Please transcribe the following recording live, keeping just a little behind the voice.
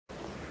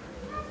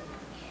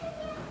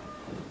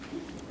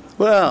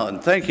Well,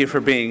 and thank you for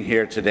being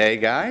here today,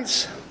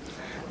 guys.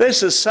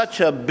 This is such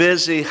a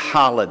busy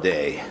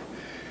holiday,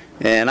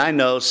 and I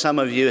know some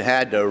of you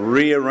had to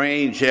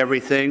rearrange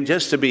everything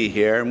just to be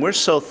here, and we're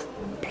so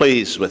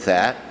pleased with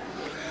that.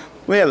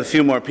 We have a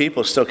few more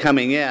people still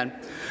coming in.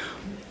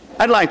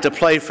 I'd like to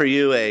play for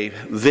you a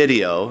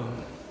video,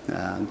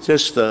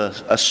 just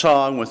a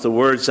song with the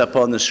words up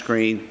on the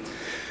screen.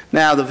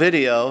 Now, the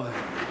video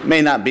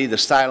may not be the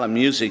style of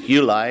music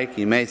you like.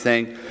 You may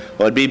think,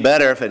 well, it'd be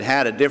better if it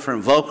had a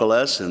different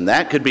vocalist, and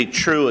that could be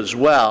true as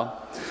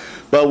well.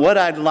 But what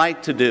I'd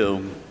like to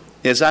do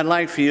is I'd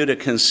like for you to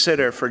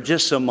consider for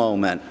just a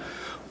moment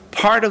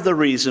part of the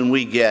reason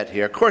we get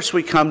here. Of course,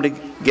 we come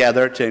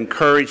together to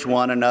encourage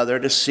one another,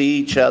 to see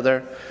each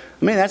other.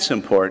 I mean, that's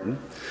important.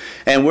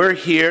 And we're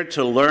here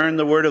to learn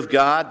the Word of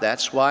God.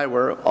 That's why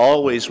we're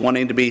always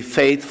wanting to be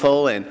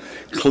faithful and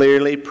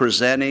clearly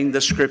presenting the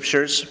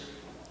Scriptures.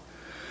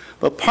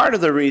 But part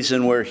of the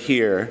reason we're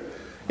here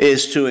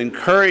is to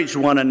encourage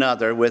one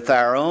another with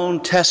our own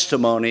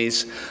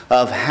testimonies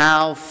of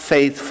how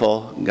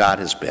faithful God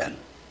has been.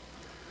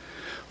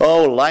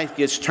 Oh, life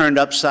gets turned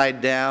upside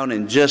down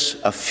in just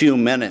a few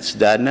minutes,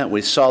 doesn't it?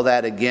 We saw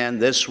that again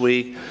this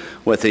week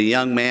with a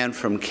young man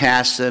from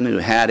Caston who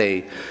had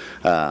a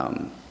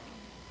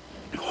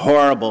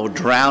horrible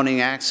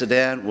drowning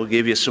accident. We'll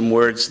give you some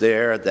words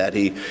there that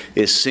he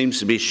seems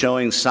to be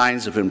showing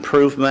signs of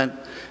improvement.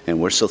 And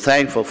we're so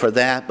thankful for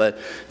that. But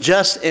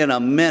just in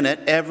a minute,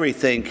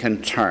 everything can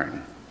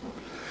turn.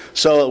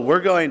 So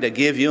we're going to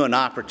give you an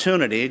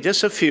opportunity,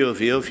 just a few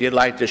of you, if you'd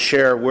like to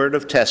share a word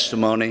of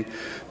testimony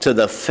to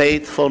the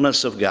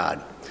faithfulness of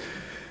God.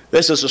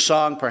 This is a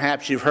song,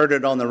 perhaps you've heard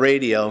it on the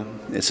radio.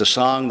 It's a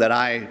song that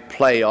I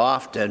play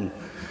often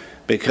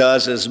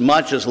because as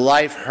much as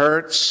life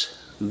hurts,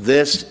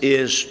 this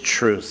is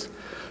truth.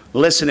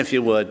 Listen, if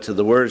you would, to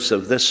the words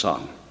of this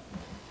song.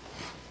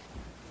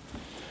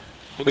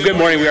 Well, good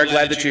morning. We are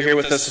glad that you're here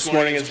with us this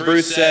morning. As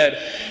Bruce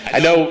said, I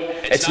know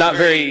it's not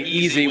very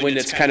easy when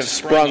it's kind of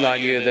sprung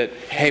on you that,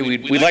 hey,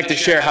 we'd like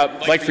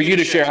for you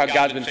to share how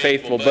God's been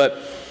faithful. But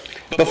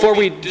before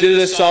we do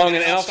this song,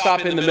 and I'll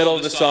stop in the middle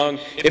of the song,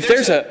 if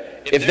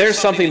there's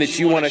something that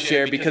you want to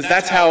share, because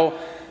that's how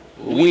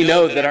we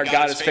know that our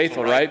God is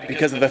faithful, right?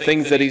 Because of the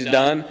things that He's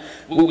done.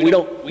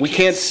 We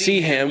can't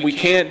see Him. We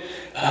can't,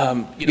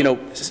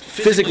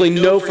 physically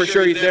know for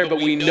sure He's there, but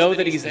we know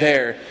that He's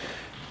there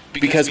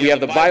because we have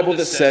the Bible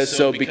that says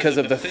so, because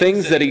of the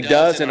things that He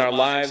does in our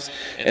lives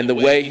and the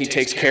way He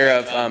takes care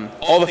of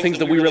all the things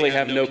that we really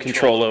have no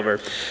control over.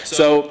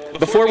 So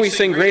before we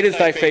sing Great Is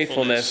Thy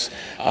Faithfulness,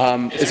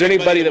 is there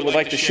anybody that would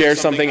like to share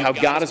something, how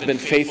God has been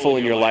faithful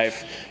in your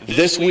life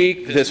this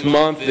week, this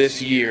month,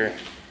 this year,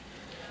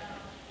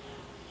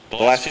 the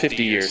last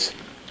 50 years?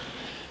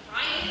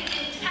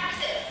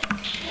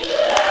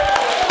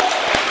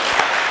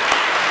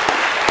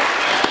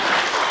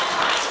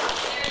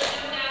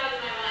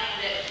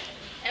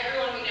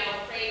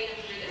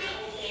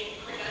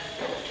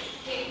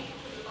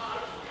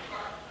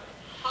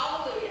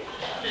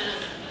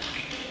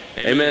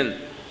 Amen.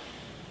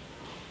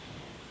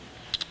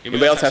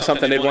 Anybody else have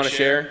something they'd want to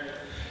share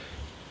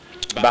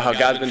about how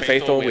God's been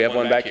faithful? We have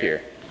one back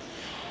here.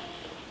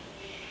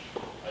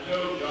 I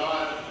know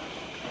God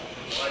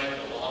provided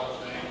a lot of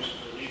things,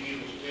 but He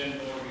gave us 10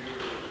 more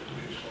years than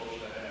we were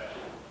supposed to have.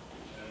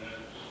 And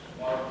that's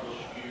a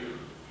marvelous year.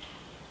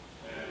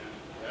 And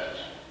that's,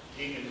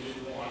 He can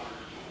do wonders.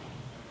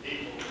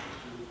 People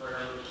do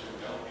prayers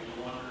and help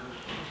you wonders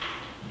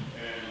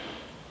and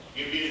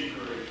give you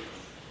encouragement.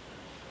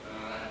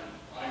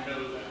 I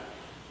know that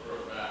for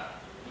a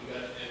fact. We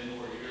got 10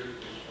 more years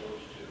than we're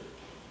supposed to.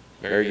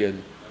 Very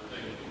good.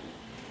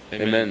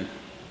 Amen.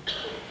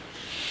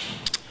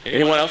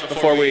 Anyone else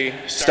before we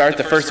start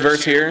the first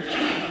verse here?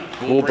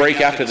 We'll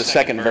break after the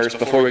second verse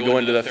before we go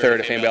into the third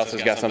if anybody else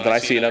has got something. I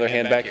see another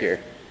hand back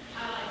here.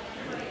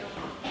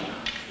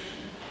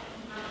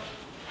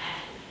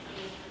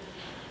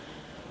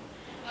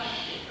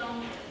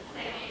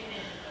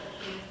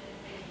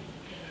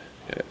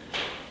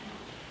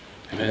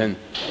 Amen.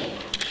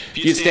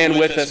 If you stand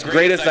with us,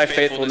 great is thy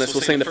faithfulness.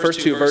 We'll sing the first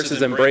two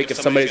verses and break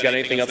if somebody's got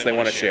anything else they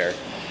want to share.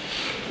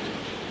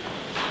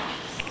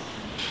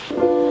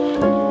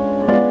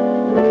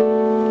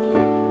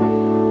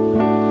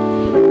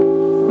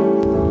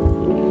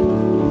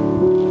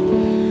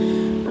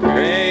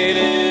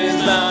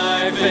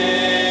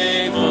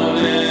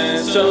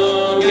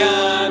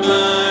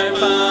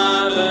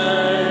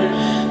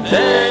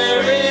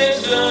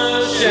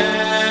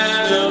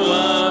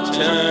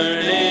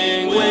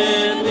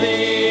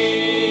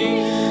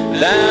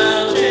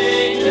 Thou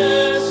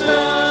takest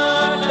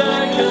not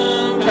thy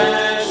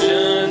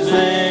compassion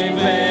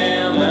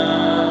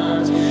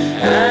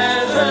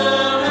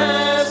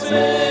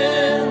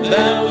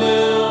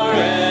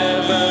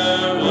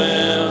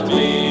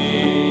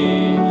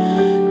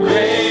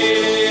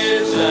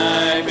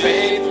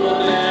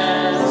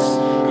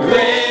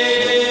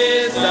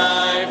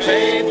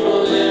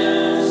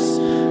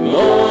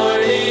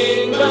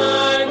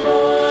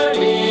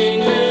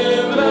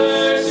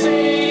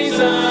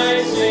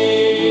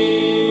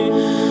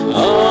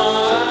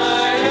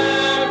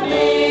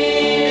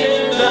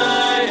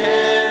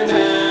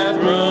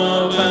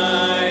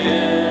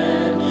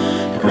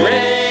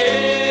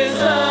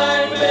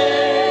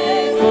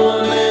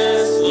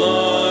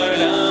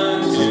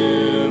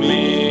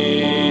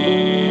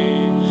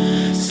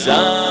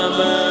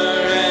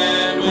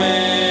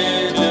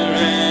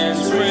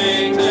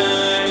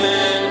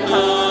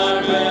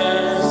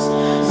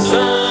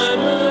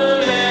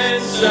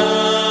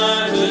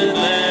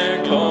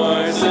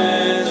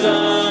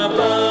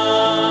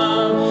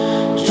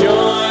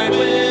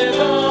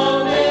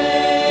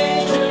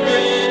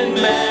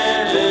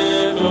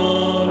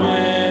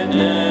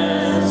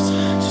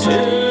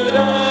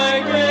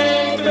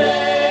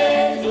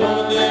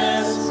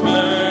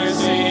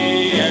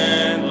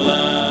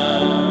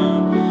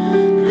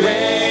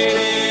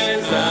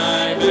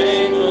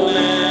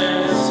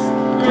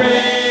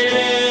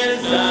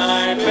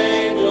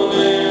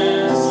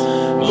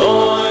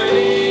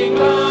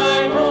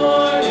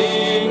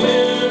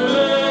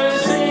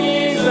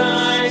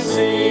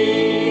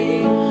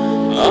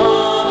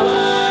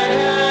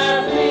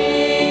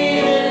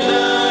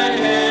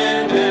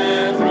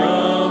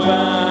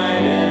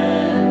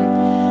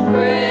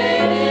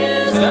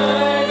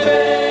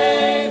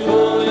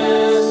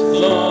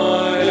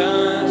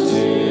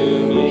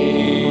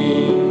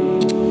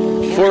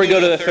we go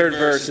to the third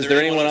verse, is there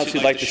anyone else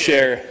who'd like to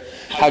share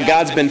how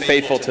God's been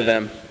faithful to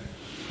them?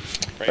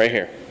 Right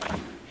here.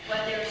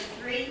 Well, there's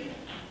three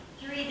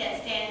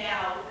that stand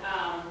out.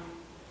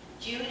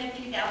 June of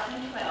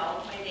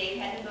 2012, when Dave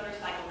had the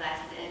motorcycle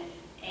accident,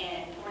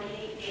 and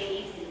 48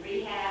 days in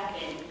rehab,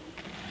 and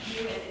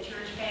you as the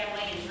church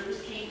family, and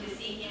Bruce came to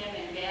see him,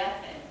 and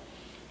Beth,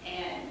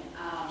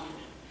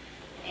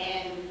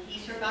 and he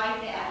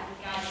survived that with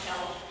God's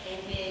help. And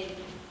then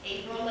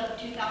April of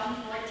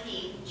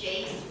 2014,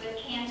 Jace with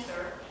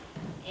cancer,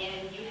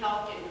 and you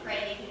helped and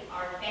prayed,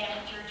 our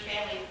church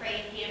family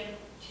prayed him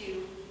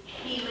to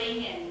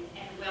healing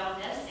and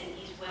wellness, and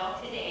he's well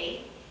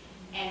today.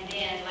 And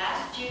then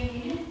last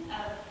June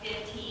of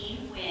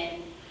 15,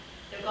 when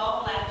the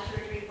gallbladder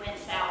surgery went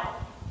south,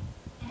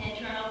 and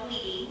internal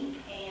bleeding,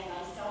 and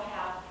I still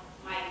have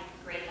my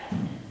great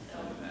husband. So,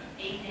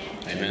 amen.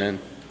 Amen.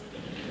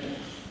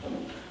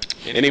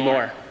 Any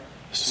more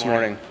this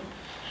morning?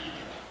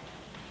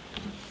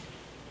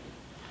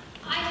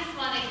 I just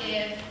want to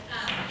give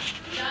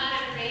God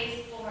a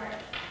praise for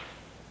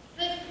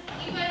this.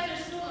 You guys are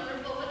so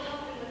wonderful with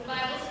helping with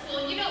Bible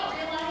school. You don't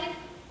realize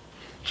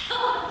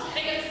how much I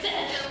have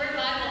said over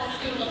Bible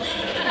school.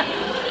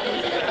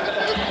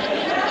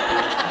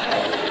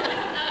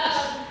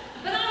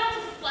 But I'm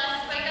just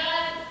blessed by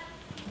God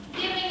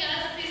giving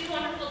us these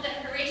wonderful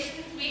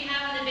decorations we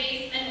have in the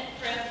basement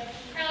from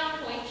Crown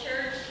Point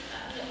Church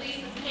that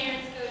Lisa's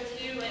parents go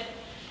to, and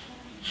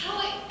how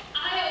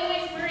I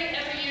always worry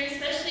every year,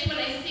 especially when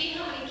I see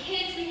how many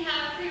kids we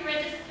have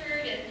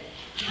pre-registered, and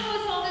how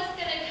is all this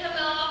going to come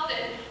off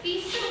and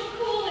be so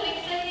cool and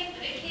exciting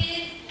for the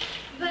kids.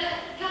 But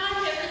God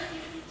never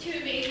ceases to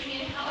amaze me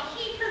in how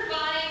He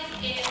provides,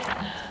 and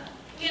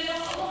we have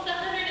almost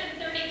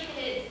 130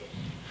 kids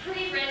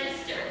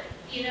pre-registered,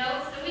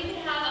 so we can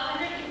have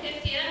 150,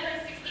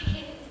 160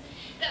 kids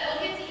that will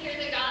get to hear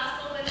the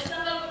gospel, and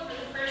some of them for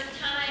the first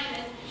time.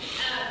 And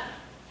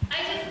I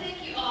just thank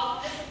you all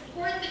for the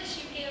support that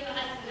you give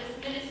us in this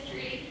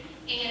ministry,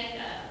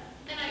 and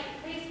I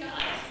praise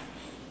God.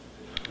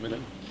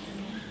 Amen.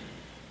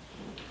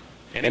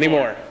 Any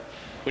more?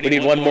 We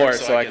need one more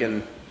so I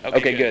can...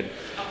 Okay, good.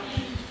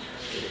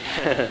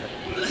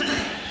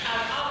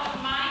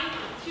 Mine,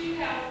 2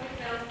 houses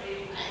sounds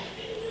big.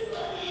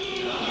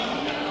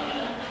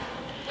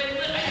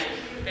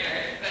 I'm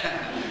embarrassed,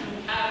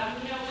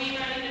 but we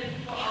run into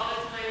people all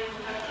the time who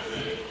have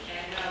kids,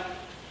 and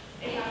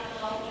they have to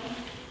love them,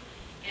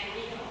 and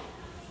we don't.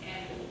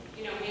 And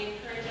we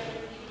encourage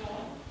other people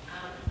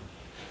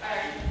by our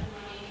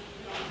testimony,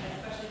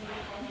 especially my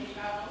home he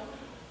travels.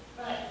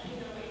 But we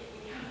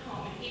come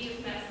home and he just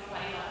met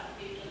somebody last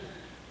week, and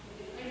we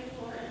said, praise the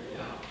Lord,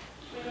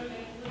 we don't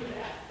think through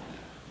that.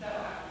 So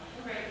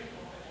we're grateful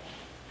for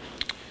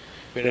that.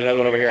 We had another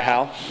one over here,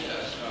 Hal.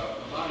 Yes,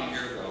 about a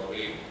year ago,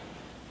 we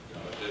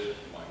visited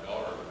my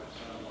daughter and my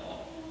son-in-law.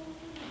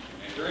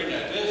 And during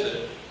that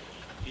visit,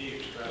 he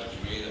expressed to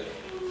me that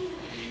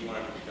he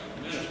wanted to become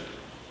a minister.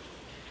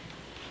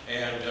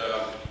 And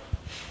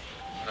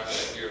after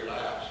that year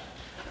lapsed,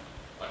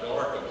 my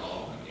daughter came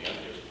home again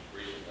just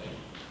recently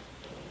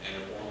and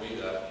informed me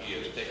that he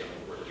has taken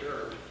over a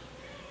church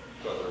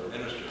because their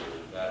minister was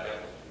in bad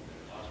health in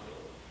the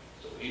hospital.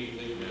 So he's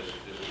leaving this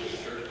little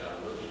church down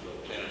in Murfreesboro,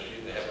 Tennessee.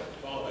 They have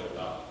probably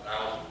about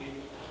 1,000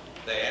 people.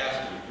 They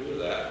asked him to do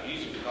that.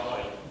 He's in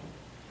college.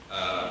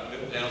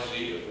 Middle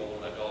Tennessee is one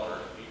of my daughter.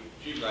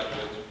 She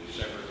graduates in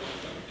December, going to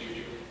become a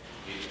teacher.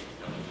 He's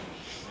going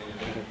to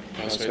become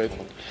a Most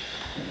faithful.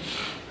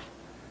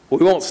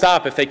 We won't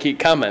stop if they keep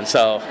coming,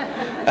 so.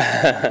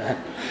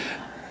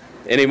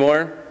 Any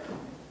more?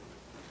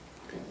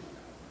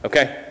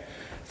 Okay.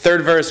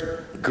 Third verse,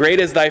 great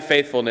is thy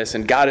faithfulness,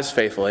 and God is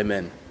faithful.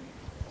 Amen.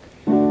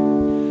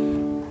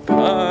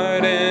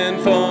 Pardon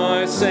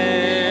for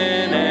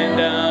sin and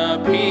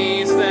a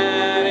peace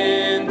that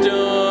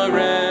endureth,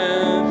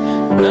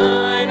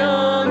 thine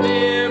own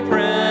dear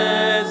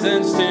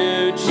presence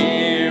to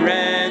cheer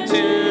and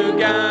to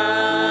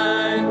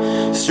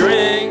guide,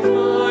 strength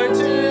for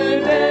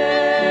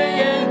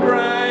today and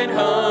bright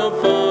hope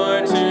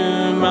for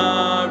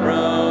tomorrow,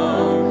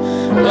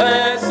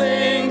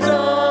 blessings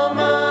all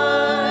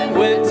mine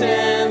with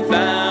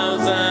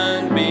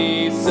 10,000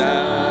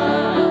 beside.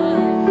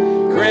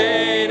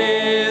 Great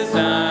is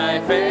thy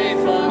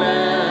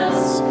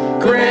faithfulness,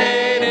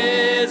 great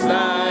is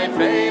thy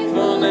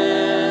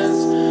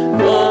faithfulness,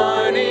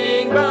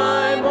 morning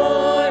by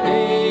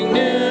morning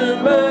new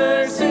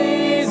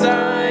mercies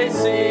I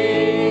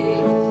see.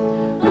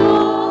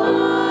 All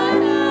I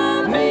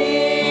have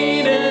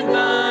needed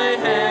thy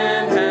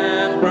hand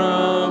hath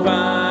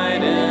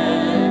provided.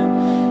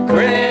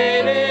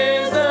 Great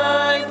is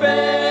thy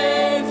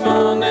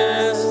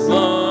faithfulness,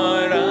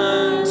 Lord,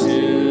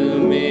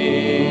 unto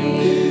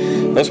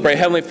me. Let's pray.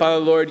 Heavenly Father,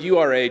 Lord, you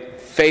are a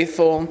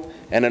faithful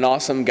and an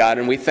awesome God,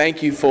 and we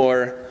thank you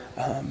for,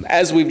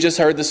 as we've just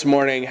heard this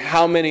morning,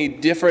 how many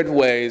different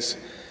ways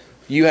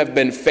you have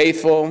been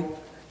faithful.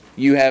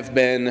 You have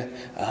been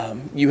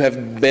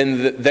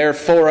there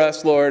for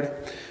us, Lord.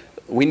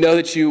 We know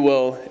that you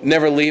will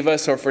never leave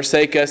us or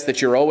forsake us,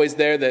 that you're always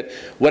there, that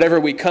whatever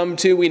we come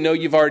to, we know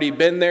you've already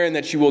been there and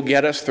that you will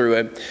get us through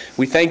it.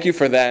 We thank you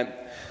for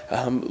that.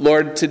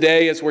 Lord,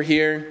 today as we're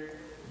here,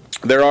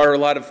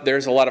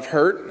 there's a lot of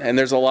hurt and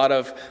there's a lot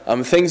of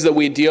things that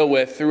we deal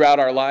with throughout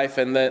our life,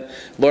 and that,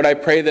 Lord, I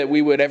pray that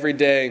we would every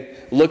day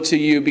look to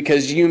you,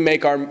 because you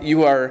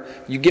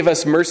give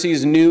us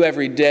mercies new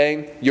every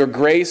day. Your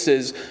grace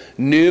is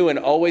new and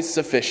always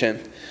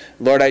sufficient.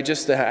 Lord, I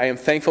am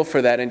thankful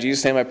for that. In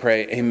Jesus' name I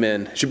pray,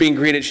 amen. As you're being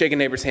greeted, shake a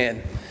neighbor's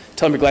hand.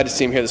 Tell him you're glad to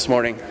see him here this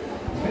morning.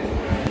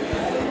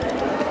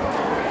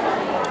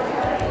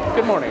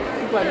 Good morning.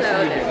 Glad to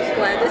see you here.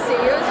 Glad to see you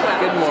as well.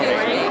 Good morning.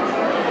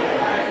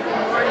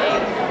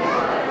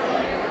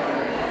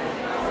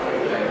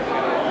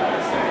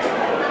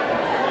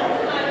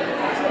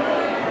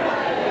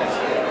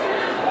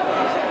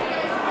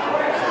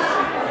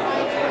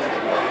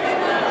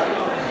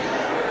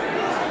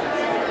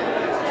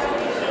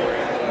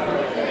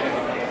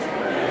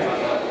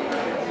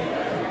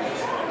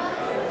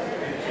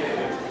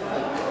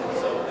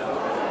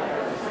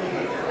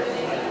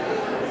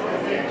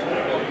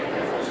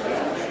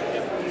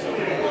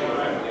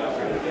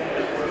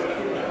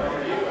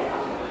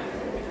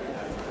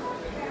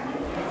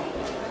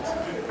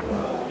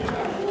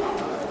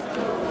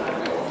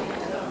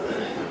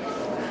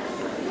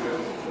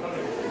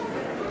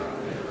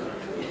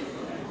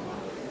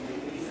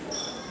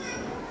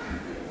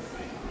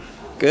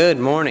 Good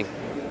morning. Good morning.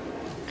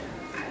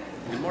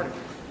 Good morning.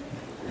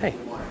 Hey.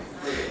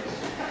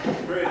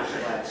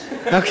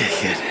 Okay,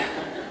 good.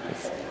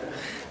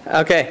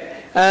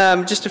 Okay,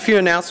 just a few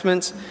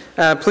announcements.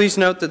 Please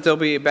note that there'll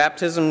be a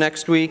baptism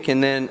next week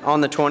and then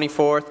on the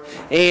 24th.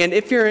 And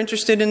if you're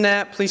interested in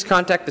that, please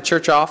contact the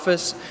church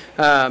office.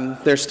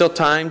 There's still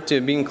time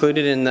to be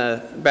included in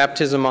the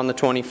baptism on the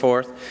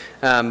 24th,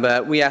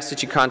 but we ask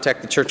that you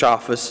contact the church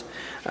office.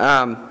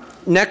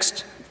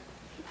 Next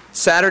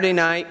Saturday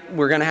night,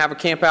 we're going to have a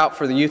camp out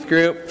for the youth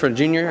group, for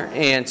junior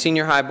and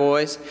senior high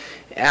boys,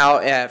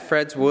 out at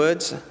Fred's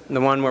Woods,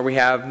 the one where we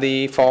have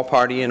the fall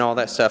party and all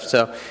that stuff.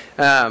 So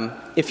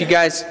if you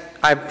guys,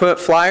 I put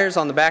flyers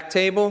on the back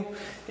table.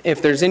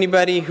 If there's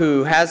anybody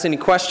who has any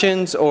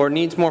questions or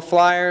needs more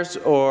flyers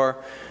or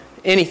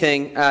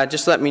anything,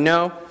 just let me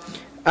know.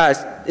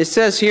 It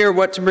says here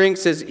what to bring. It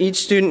says each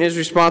student is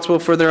responsible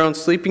for their own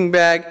sleeping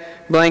bag,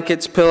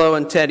 blankets, pillow,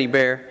 and teddy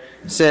bear.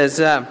 It says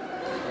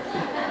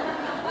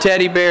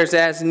teddy bears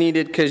as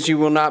needed, because you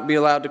will not be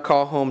allowed to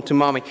call home to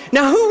mommy.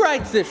 Now, who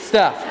writes this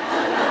stuff?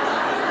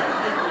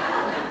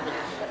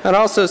 It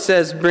also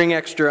says bring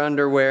extra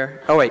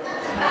underwear. Oh, wait.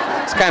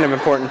 It's kind of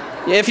important.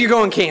 If you're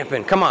going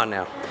camping, come on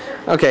now.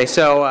 Okay,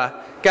 so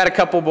got a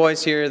couple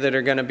boys here that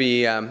are going to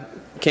be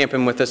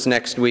camping with us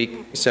next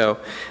week, so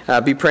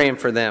be praying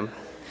for them.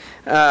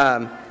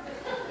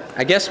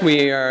 I guess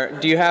we are...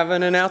 Do you have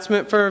an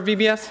announcement for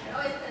VBS?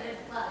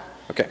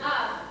 Okay.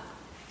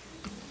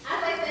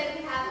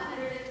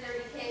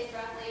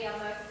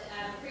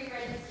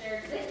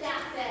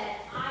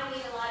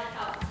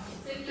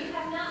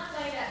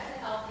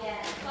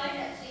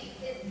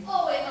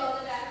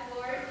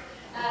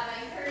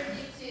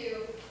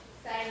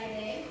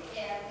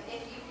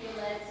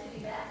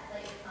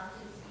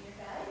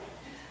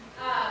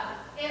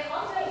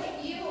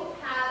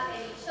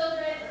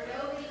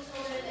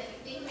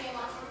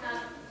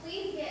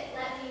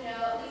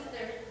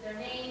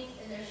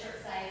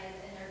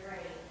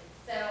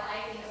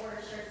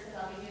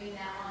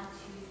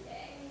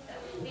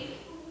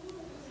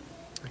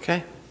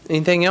 Okay.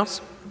 Anything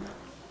else?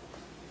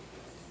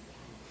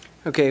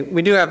 Okay,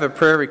 we do have a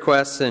prayer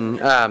request, and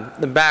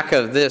the back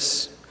of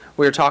this,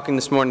 we were talking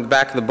this morning, the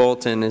back of the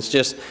bulletin is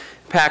just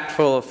packed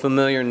full of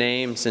familiar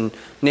names and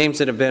names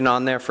that have been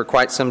on there for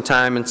quite some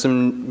time, and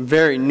some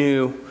very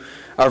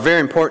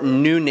important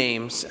new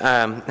names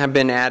have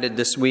been added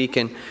this week.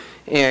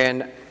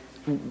 And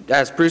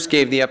as Bruce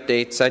gave the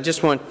updates, I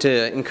just want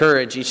to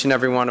encourage each and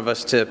every one of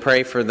us to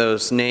pray for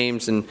those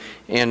names and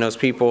those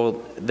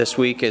people this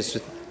week,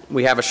 as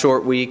we have a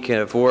short week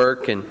of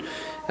work, and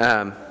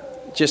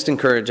just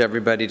encourage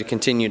everybody to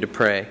continue to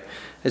pray.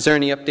 Is there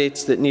any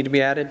updates that need to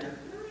be added?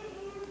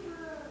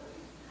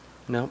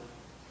 No?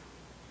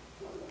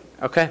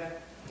 Okay.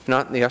 If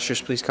not, the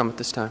ushers please come at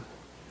this time.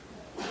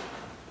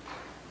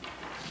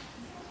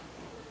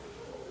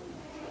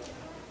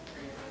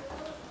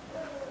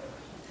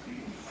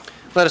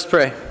 Let us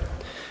pray.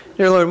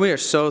 Dear Lord, we are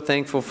so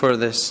thankful for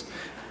this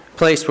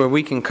place where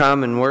we can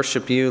come and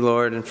worship you,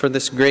 Lord, and for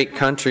this great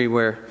country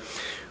where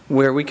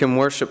we can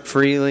worship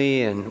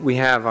freely, and we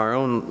have our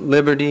own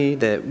liberty,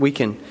 that we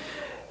can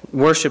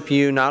worship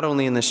you not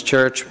only in this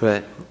church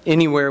but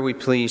anywhere we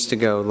please to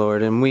go,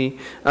 Lord. And we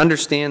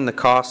understand the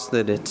cost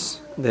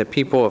that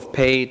people have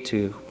paid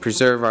to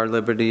preserve our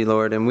liberty,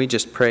 Lord. And we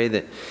just pray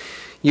that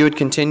you would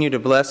continue to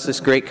bless this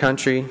great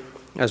country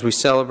as we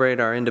celebrate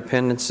our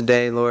Independence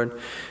Day, Lord.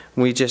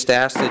 We just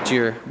ask that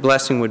your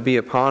blessing would be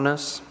upon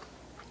us.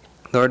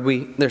 Lord,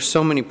 there's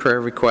so many prayer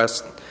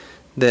requests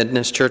that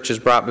this church has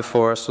brought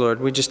before us,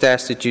 Lord. We just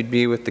ask that you'd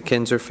be with the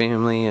Kinzer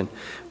family and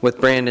with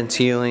Brandon's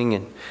healing.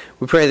 And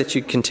we pray that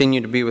you'd continue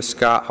to be with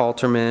Scott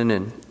Halterman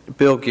and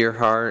Bill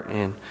Gearhart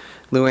and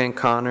Luann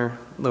Connor.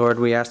 Lord,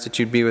 we ask that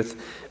you'd be with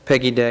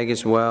Peggy Degg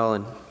as well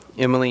and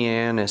Emily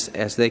Ann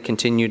as they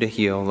continue to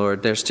heal,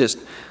 Lord. There's just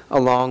a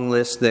long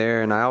list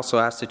there. And I also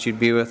ask that you'd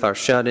be with our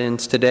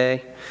shut-ins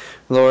today.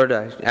 Lord,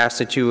 I ask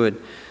that you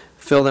would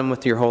fill them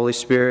with your Holy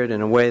Spirit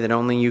in a way that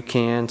only you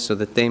can, so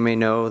that they may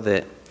know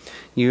that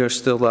you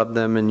still love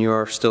them and you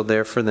are still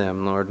there for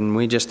them, Lord. And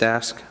we just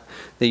ask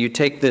that you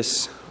take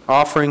this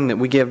offering that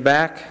we give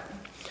back,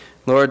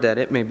 Lord, that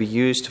it may be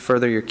used to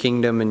further your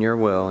kingdom and your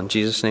will. In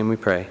Jesus' name we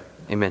pray.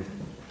 Amen.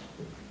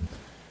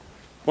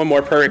 One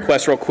more prayer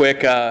request real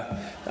quick.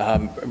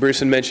 Bruce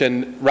had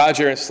mentioned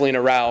Roger and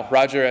Selena Rao.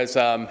 Roger has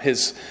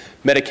his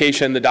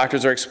medication. The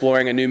doctors are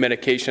exploring a new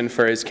medication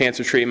for his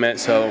cancer treatment.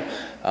 So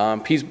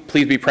please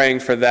be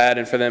praying for that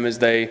and for them as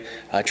they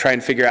try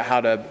and figure out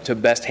how to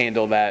best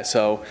handle that.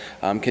 So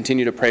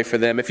continue to pray for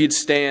them. If you'd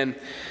stand,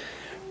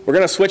 we're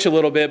going to switch a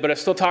little bit, but it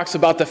still talks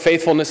about the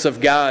faithfulness of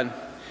God.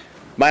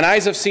 Mine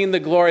eyes have seen the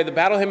glory, the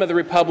battle hymn of the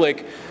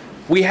Republic.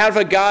 We have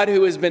a God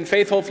who has been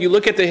faithful. If you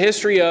look at the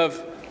history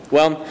of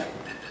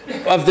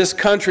this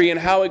country and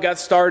how it got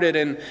started,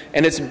 and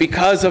it's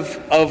because of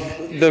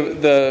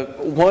the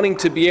wanting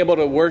to be able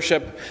to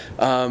worship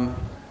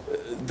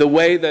the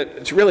way that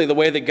it's really the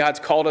way that God's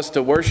called us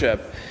to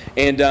worship,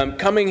 and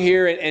coming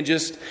here and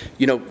just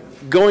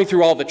going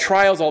through all the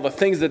trials, all the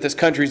things that this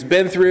country's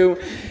been through,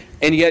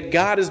 and yet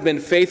God has been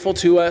faithful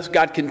to us.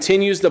 God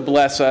continues to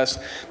bless us,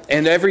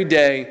 and every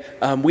day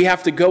we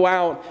have to go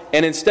out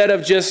and instead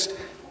of just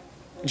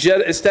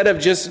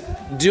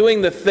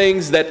doing the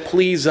things that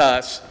please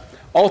us,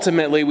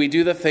 ultimately, we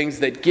do the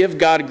things that give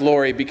God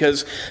glory,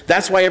 because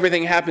that's why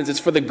everything happens. It's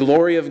for the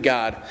glory of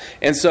God.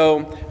 And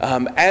so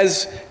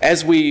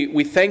as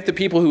we thank the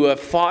people who have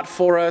fought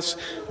for us,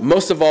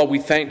 most of all, we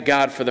thank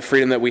God for the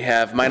freedom that we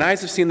have. Mine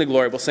eyes have seen the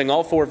glory. We'll sing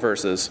all 4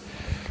 verses.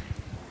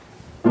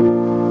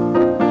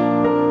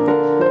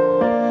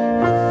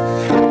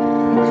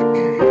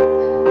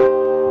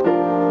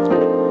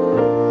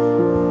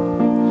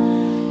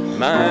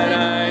 Mine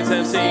eyes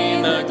have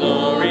seen the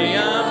glory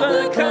of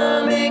the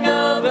coming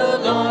of the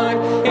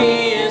Lord.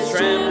 He is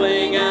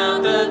trampling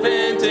out the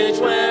vintage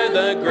where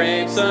the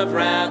grapes of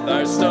wrath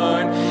are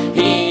stored.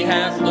 He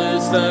hath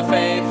loosed the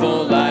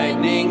faithful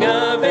lightning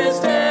of his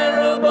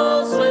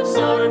terrible swift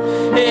sword.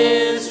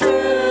 His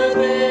truth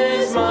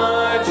is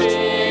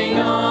marching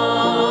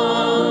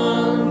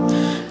on.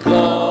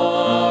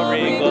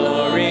 Glory,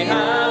 glory,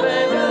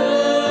 hallelujah.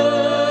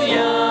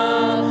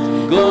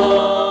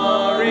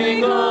 Glory,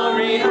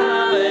 glory, hallelujah.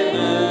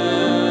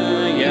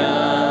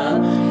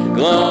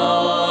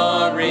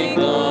 Glory,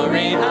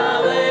 glory,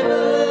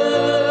 hallelujah.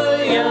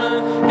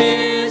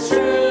 His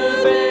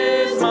truth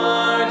is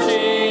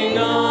marching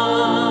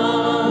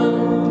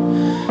on.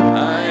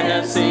 I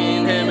have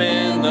seen him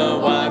in the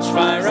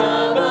watchfire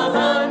of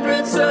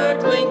 100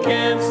 circling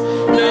camps.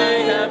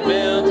 They have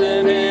built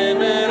in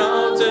him an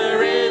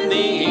altar in the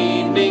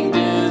evening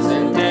dews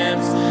and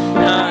damps.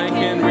 I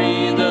can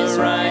read the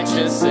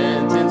righteous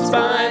sentence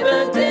by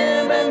the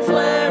dim and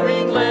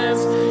flaring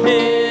lamps.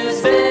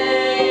 His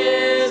day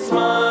is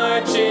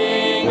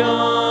marching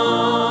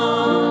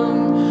on.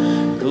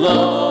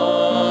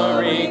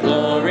 Glory,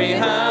 glory,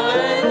 hallelujah.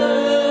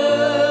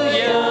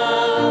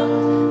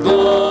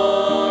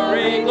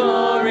 Glory,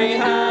 glory,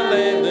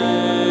 hallelujah.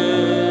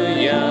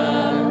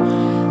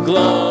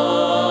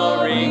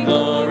 Glory,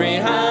 glory,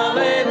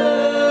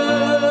 hallelujah.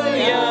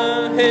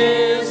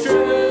 His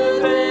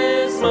truth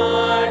is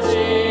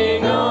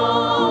marching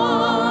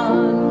on.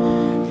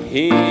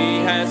 He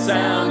has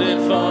sounded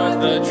forth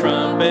the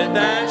trumpet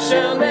that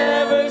shall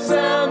never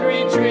sound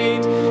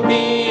retreat.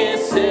 He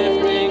is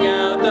sifting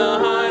out the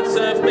hearts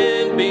of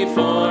men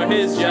before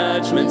his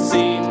judgment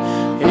seat.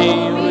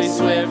 He will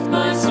swift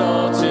my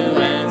soul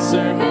to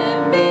answer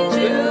me,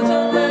 to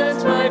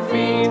let my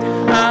feet.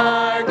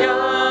 Our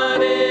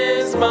God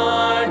is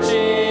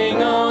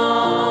marching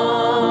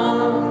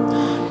on.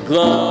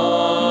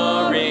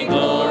 Glory,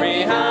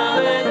 glory,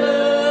 hallelujah.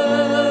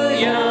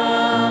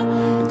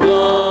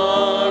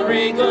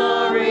 Glory,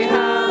 glory,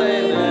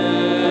 hallelujah.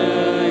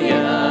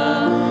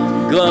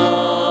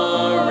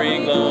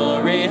 Glory,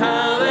 glory,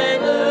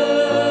 hallelujah.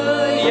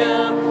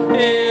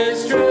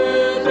 His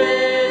truth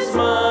is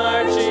mine.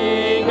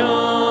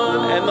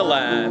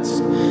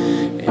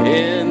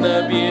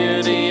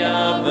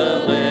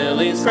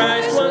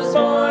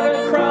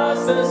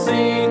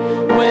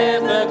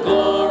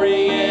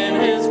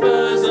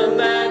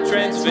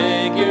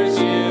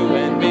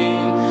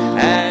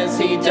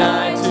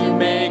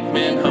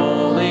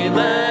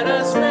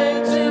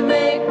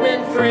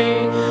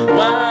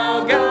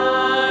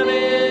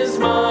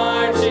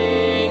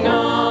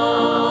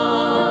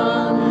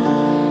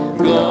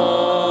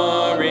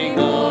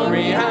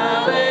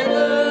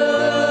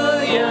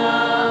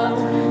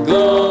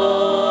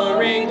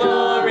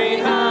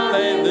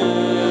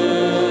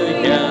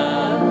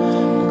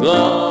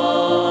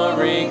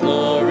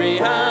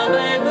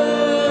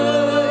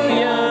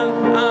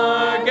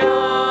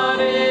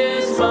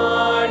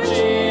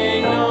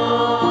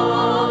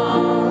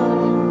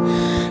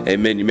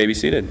 Amen. You may be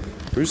seated.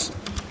 Bruce.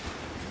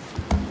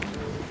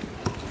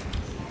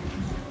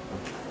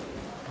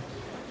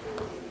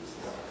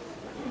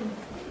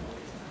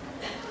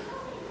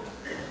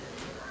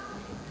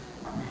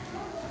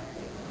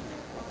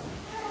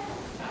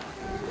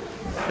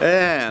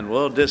 And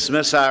we'll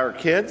dismiss our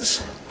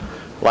kids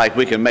like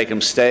we can make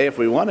them stay if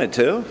we wanted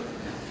to.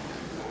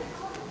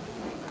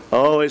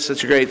 Always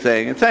such a great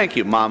thing. And thank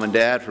you, Mom and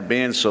Dad, for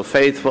being so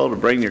faithful to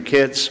bring your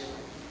kids.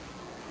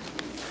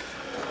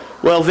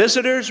 Well,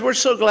 visitors, we're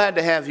so glad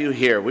to have you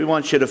here. We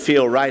want you to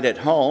feel right at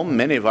home.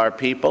 Many of our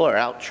people are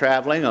out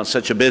traveling on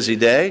such a busy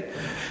day,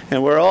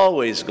 and we're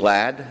always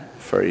glad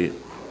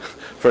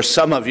for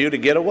some of you to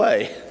get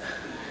away.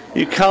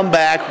 You come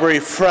back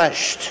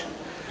refreshed.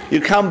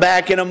 You come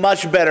back in a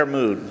much better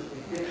mood.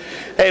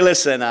 Hey,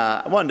 listen,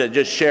 I wanted to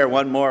just share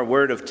one more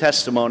word of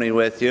testimony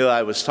with you.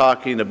 I was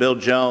talking to Bill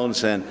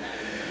Jones, and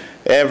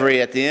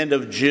at the end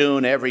of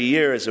June, every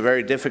year is a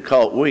very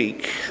difficult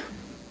week.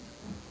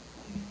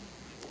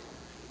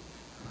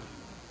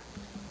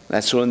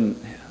 That's when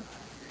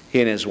he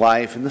and his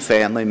wife and the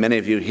family, many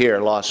of you here,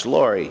 lost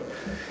Lori.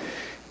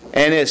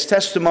 And his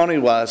testimony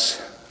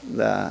was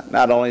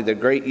not only the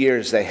great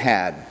years they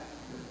had,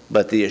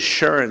 but the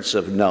assurance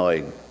of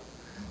knowing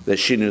that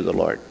she knew the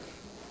Lord.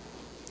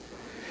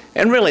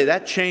 And really,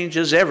 that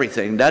changes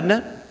everything, doesn't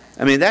it?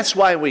 I mean, that's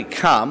why we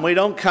come. We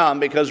don't come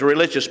because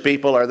religious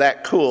people are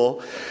that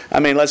cool. I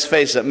mean, let's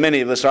face it,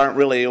 many of us aren't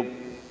really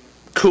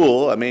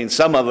cool. I mean,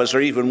 some of us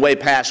are even way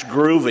past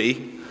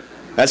groovy.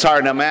 That's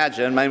hard to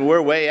imagine. I mean,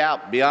 we're way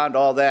out beyond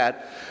all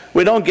that.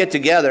 We don't get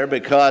together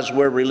because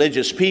we're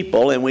religious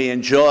people and we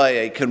enjoy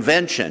a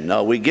convention.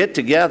 No, we get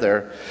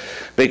together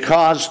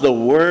because the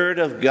Word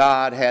of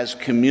God has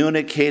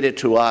communicated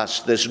to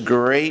us this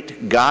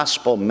great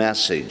gospel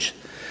message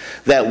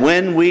that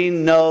when we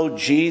know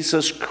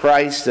Jesus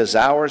Christ as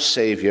our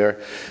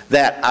Savior,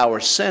 that our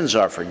sins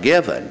are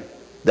forgiven,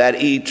 that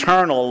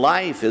eternal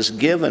life is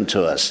given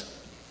to us.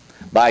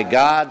 By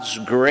God's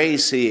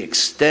grace, He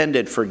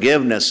extended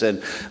forgiveness,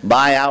 and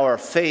by our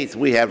faith,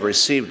 we have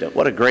received it.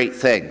 What a great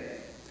thing.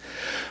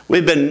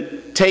 We've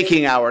been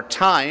taking our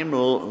time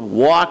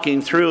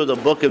walking through the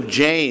book of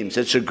James.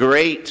 It's a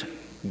great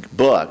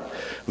book,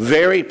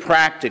 very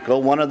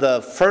practical, one of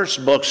the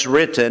first books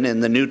written in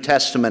the New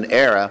Testament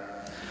era.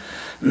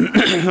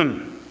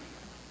 And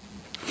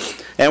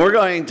we're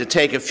going to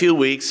take a few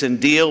weeks and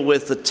deal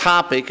with the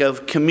topic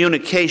of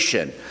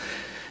communication.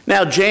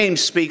 Now,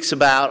 James speaks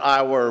about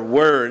our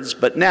words,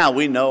 but now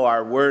we know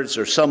our words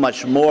are so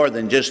much more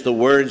than just the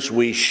words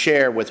we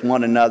share with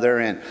one another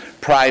in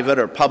private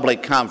or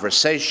public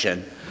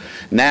conversation.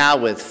 Now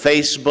with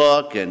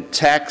Facebook and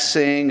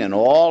texting and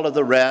all of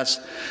the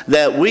rest,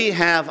 that we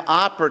have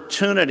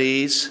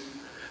opportunities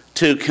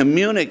to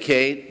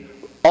communicate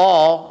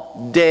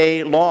all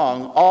day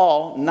long,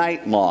 all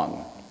night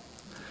long.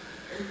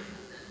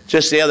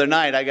 Just the other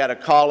night, I got a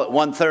call at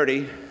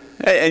 1:30.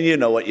 And you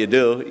know what you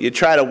do. You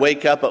try to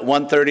wake up at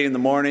 1:30 in the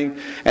morning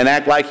and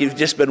act like you've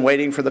just been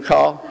waiting for the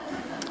call.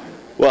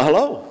 Well,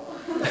 hello.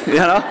 You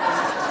know?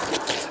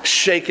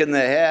 Shaking the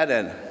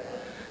head.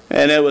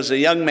 And it was a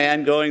young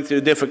man going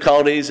through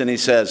difficulties, and he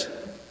says,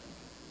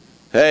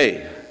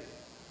 "Hey,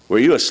 were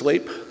you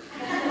asleep?"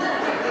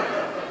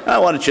 I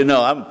wanted you to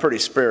know I'm pretty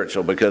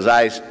spiritual because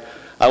I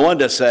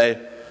wanted to say,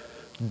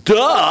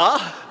 "Duh."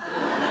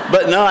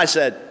 But no, I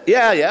said,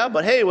 yeah,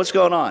 but hey, what's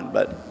going on?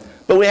 But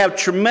we have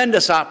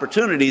tremendous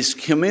opportunities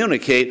to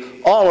communicate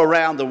all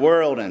around the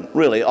world and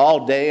really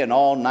all day and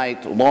all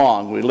night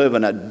long. We live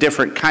in a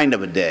different kind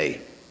of a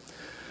day.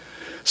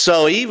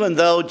 So even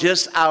though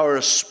just our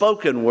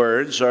spoken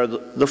words are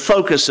the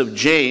focus of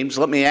James,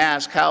 let me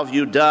ask, how have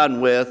you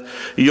done with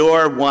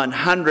your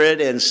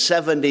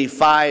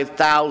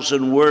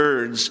 175,000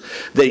 words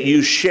that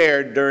you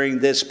shared during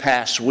this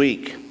past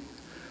week?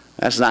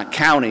 That's not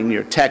counting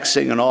your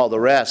texting and all the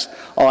rest.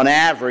 On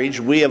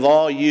average, we have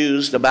all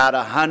used about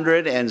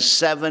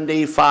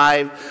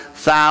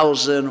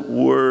 175,000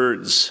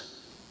 words.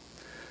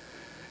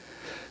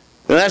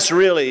 And that's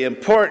really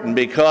important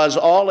because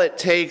all it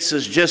takes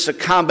is just a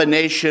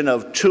combination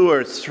of 2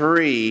 or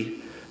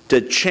 3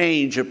 to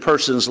change a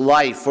person's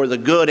life for the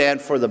good and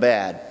for the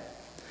bad.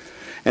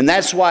 And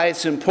that's why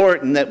it's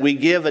important that we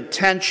give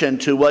attention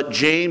to what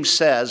James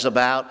says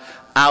about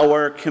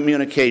our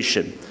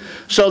communication.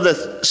 So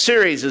the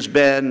series has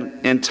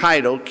been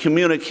entitled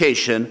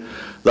Communication,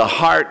 the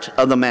Heart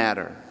of the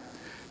Matter.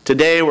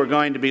 Today we're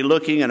going to be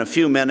looking in a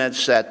few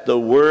minutes at the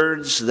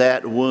words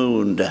that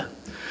wound.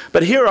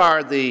 But here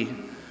are the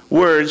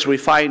words we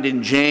find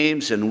in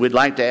James, and we'd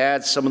like to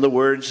add some of the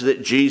words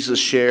that Jesus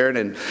shared.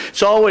 And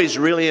it's always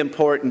really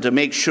important to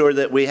make sure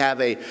that we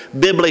have a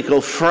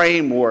biblical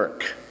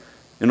framework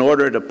in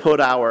order to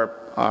put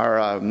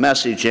our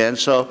message in.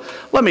 So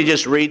let me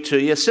just read to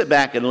you. Sit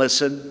back and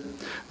listen.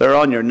 They're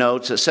on your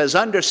notes. It says,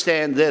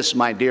 "Understand this,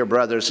 my dear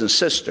brothers and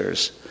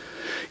sisters.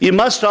 You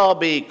must all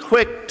be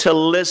quick to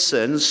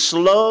listen,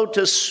 slow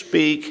to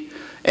speak,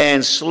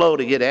 and slow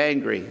to get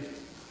angry.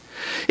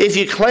 If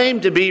you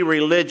claim to be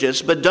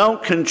religious but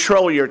don't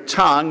control your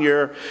tongue,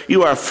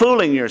 you are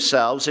fooling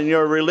yourselves and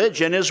your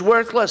religion is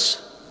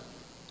worthless.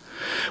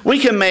 We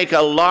can make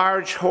a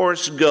large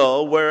horse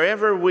go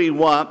wherever we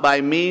want by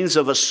means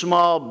of a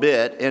small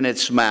bit in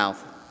its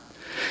mouth.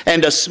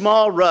 And a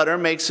small rudder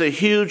makes a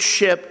huge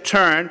ship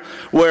turn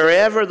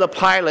wherever the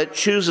pilot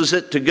chooses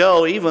it to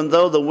go, even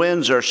though the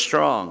winds are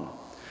strong.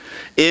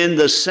 In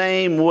the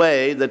same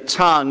way, the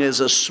tongue is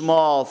a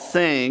small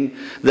thing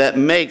that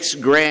makes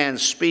grand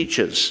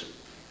speeches.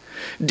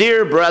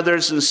 Dear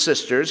brothers and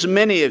sisters, not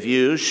many of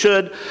you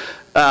should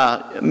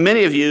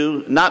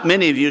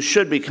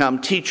become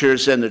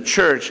teachers in the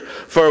church,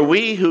 for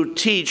we who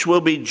teach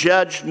will be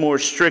judged more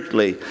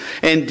strictly.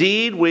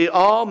 Indeed, we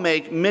all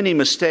make many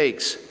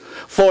mistakes.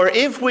 For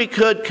if we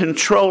could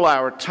control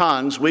our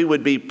tongues, we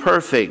would be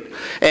perfect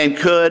and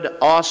could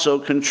also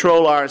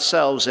control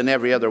ourselves in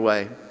every other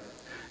way.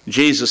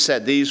 Jesus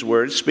said these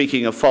words,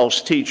 speaking of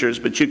false teachers,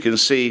 but you can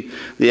see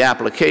the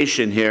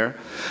application here.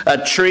 A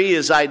tree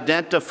is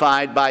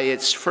identified by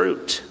its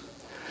fruit.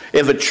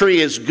 If a tree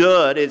is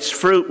good, its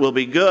fruit will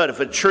be good. If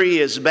a tree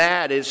is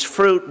bad, its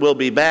fruit will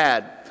be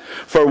bad.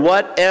 For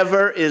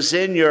whatever is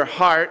in your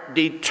heart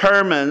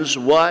determines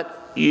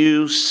what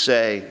you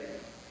say.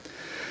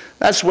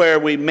 That's where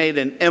we made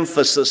an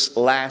emphasis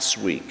last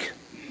week.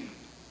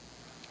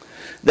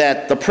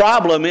 That the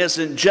problem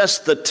isn't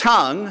just the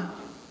tongue,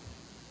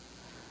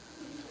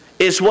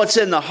 it's what's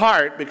in the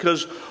heart,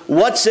 because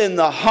what's in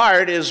the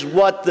heart is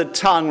what the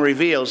tongue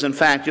reveals. In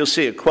fact, you'll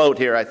see a quote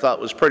here I thought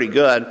was pretty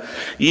good.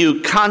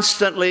 You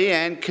constantly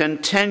and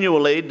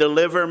continually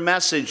deliver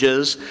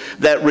messages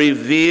that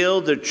reveal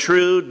the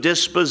true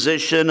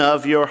disposition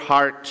of your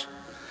heart.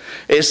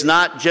 It's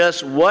not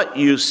just what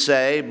you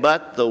say,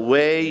 but the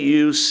way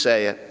you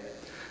say it.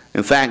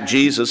 In fact,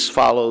 Jesus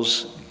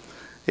follows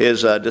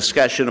his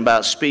discussion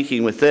about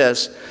speaking with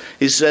this.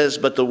 He says,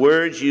 but the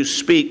words you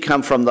speak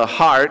come from the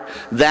heart.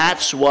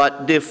 That's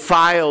what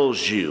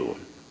defiles you.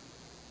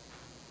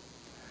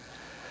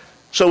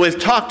 So we've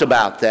talked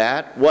about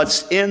that,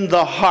 what's in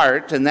the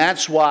heart, and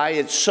that's why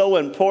it's so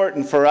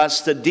important for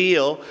us to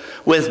deal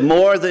with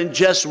more than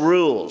just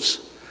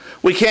rules.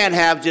 We can't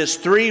have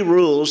just 3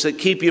 rules that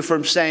keep you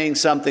from saying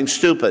something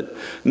stupid.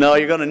 No,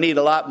 you're going to need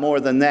a lot more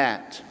than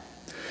that.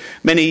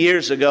 Many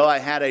years ago, I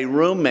had a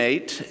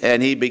roommate,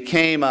 and he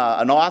became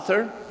an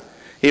author.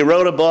 He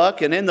wrote a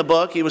book, and in the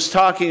book, he was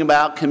talking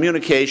about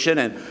communication.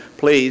 And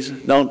please,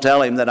 don't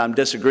tell him that I'm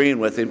disagreeing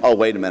with him. Oh,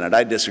 wait a minute.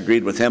 I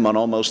disagreed with him on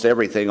almost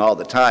everything all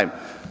the time.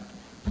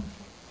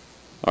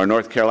 Our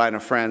North Carolina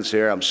friends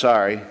here, I'm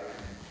sorry.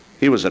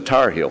 He was a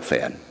Tar Heel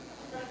fan.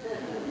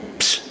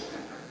 Psst.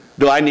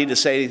 Do I need to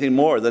say anything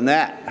more than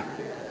that?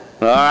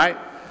 All right?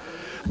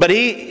 But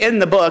in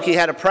the book, he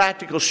had a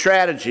practical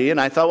strategy,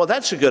 and I thought, well,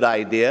 that's a good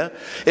idea.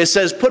 It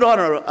says, put on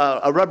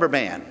a rubber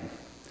band.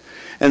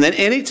 And then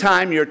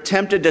anytime you're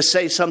tempted to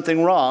say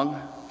something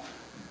wrong,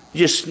 you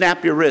just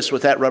snap your wrist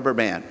with that rubber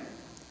band.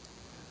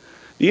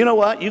 You know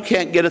what? You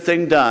can't get a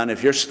thing done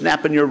if you're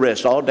snapping your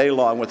wrist all day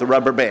long with a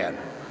rubber band.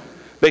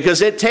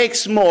 Because it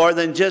takes more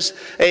than just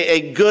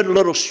a good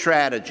little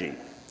strategy.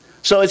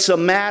 So it's a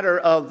matter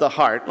of the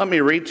heart. Let me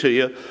read to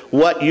you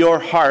what your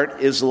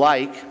heart is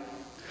like.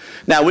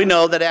 Now, we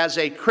know that as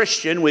a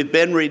Christian, we've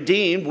been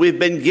redeemed. We've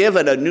been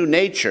given a new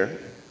nature.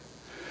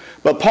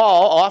 But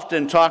Paul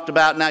often talked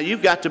about, now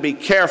you've got to be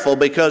careful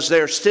because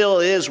there still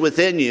is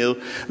within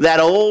you that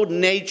old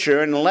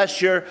nature, and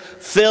unless you're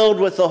filled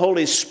with the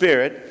Holy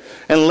Spirit,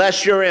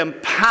 unless you're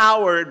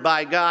empowered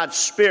by God's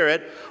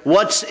Spirit,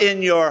 what's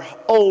in your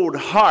old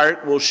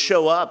heart will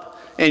show up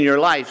in your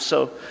life.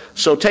 So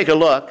take a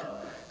look.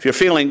 If you're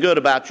feeling good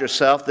about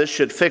yourself, this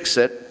should fix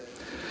it.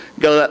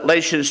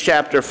 Galatians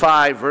chapter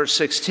 5, verse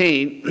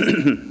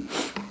 16.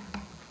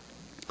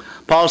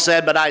 Paul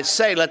said, but I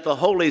say, let the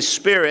Holy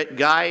Spirit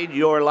guide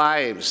your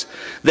lives.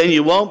 Then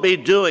you won't be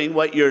doing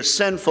what your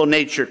sinful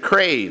nature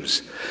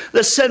craves.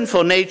 The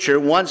sinful nature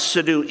wants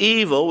to do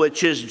evil,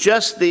 which is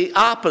just the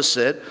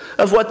opposite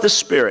of what the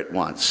Spirit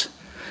wants.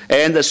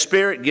 And the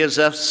Spirit gives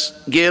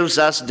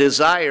us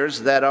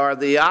desires that are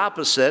the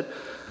opposite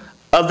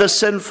of the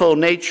sinful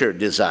nature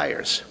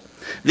desires.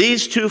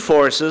 These two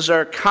forces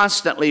are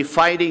constantly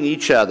fighting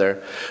each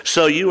other,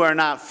 so you are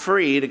not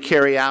free to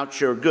carry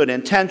out your good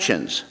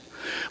intentions.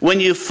 When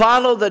you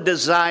follow the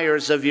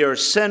desires of your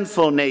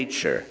sinful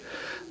nature,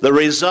 the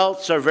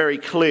results are very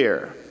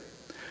clear.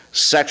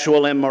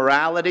 Sexual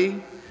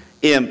immorality,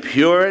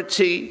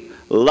 impurity,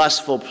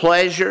 lustful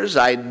pleasures,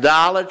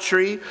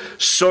 idolatry,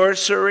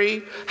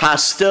 sorcery,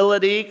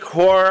 hostility,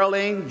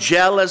 quarreling,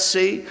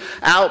 jealousy,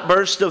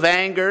 outburst of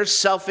anger,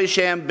 selfish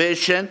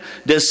ambition,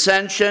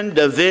 dissension,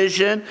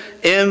 division,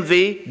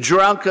 envy,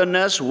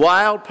 drunkenness,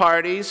 wild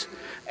parties,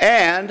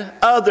 and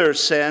other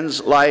sins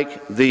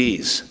like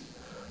these.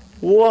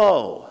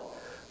 Whoa,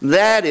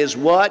 that is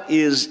what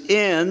is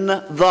in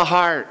the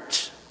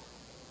heart.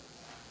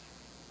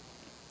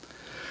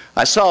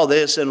 I saw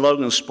this in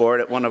Logansport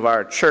at one of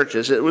our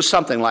churches. It was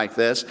something like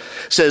this. It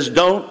says,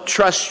 don't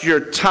trust your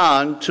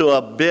tongue to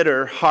a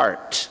bitter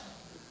heart.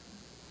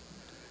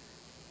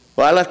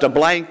 Well, I left a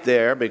blank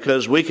there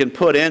because we can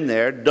put in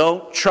there,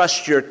 don't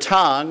trust your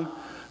tongue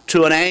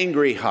to an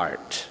angry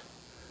heart.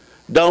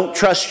 Don't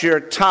trust your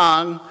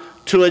tongue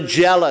to a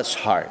jealous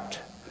heart.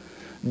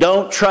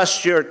 Don't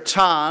trust your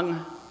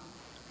tongue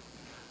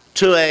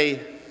to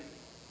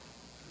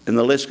and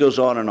the list goes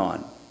on and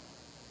on.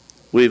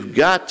 We've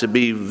got to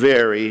be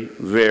very,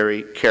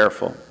 very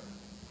careful.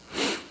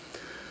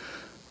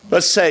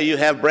 Let's say you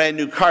have brand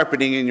new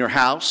carpeting in your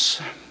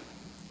house,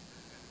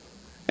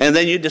 and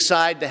then you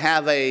decide to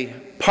have a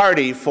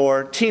party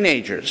for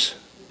teenagers.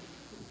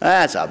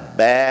 That's a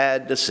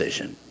bad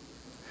decision.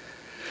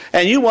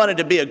 And you wanted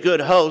to be a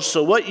good host,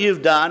 so what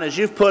you've done is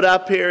you've put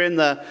up here in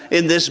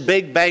this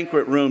big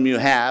banquet room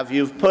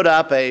you've put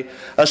up a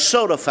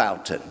soda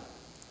fountain.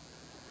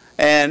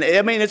 And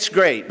I mean, it's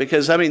great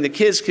because the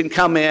kids can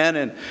come in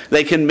and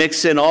they can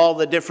mix in all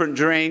the different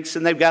drinks,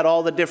 and they've got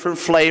all the different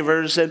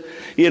flavors. And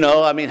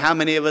how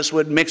many of us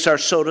would mix our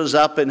sodas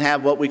up and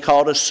have what we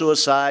called a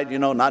suicide,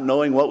 not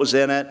knowing what was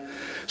in it?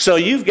 So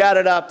you've got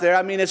it up there.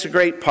 It's a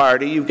great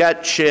party. You've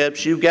got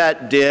chips, you've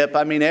got dip,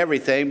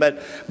 everything.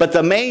 But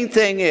the main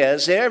thing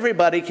is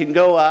everybody can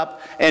go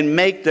up and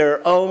make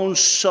their own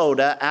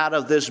soda out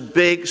of this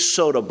big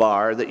soda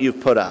bar that you've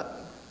put up.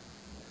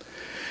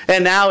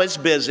 And now it's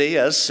busy.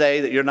 Let's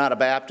say that you're not a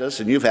Baptist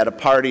and you've had a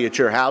party at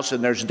your house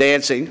and there's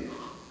dancing.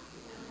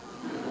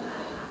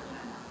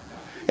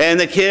 And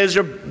the kids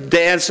are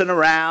dancing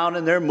around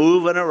and they're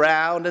moving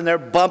around and they're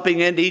bumping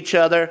into each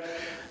other.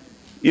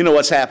 You know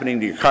what's happening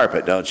to your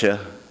carpet, don't you?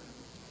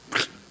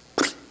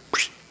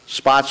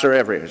 Spots are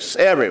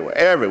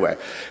everywhere.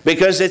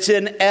 Because it's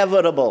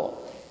inevitable.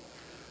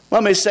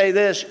 Let me say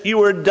this, you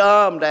were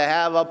dumb to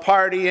have a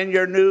party in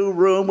your new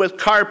room with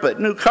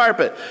new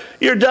carpet.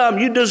 You're dumb,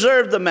 you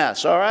deserve the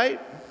mess, all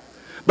right?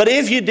 But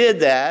if you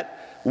did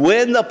that,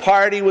 when the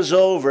party was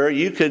over,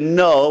 you could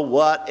know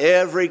what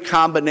every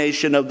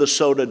combination of the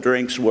soda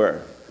drinks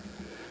were.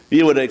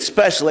 You would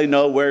especially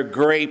know where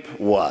grape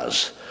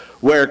was,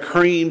 where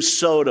cream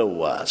soda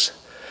was.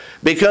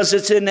 Because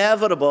it's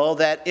inevitable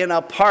that in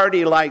a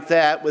party like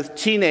that with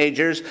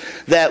teenagers,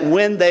 that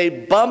when they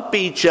bump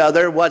each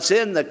other, what's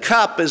in the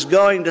cup is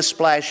going to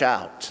splash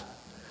out.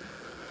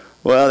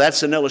 Well,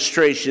 that's an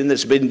illustration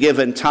that's been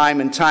given time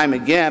and time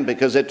again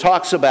because it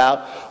talks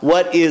about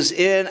what is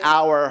in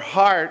our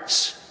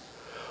hearts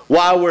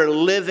while we're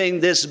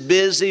living this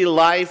busy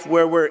life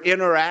where we're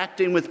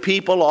interacting with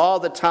people all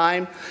the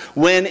time.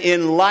 When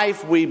in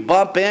life we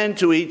bump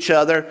into each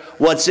other,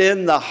 what's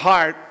in the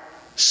heart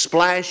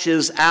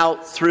splashes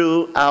out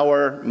through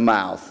our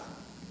mouth.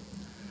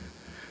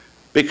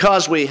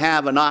 Because we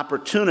have an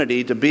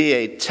opportunity to be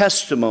a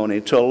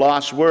testimony to a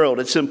lost world,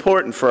 it's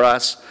important for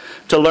us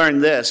to learn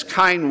this.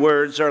 Kind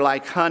words are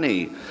like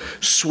honey,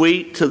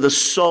 sweet to the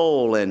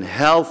soul and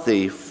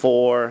healthy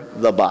for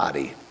the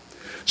body.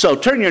 So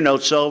turn your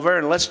notes over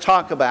and let's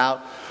talk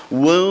about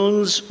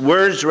words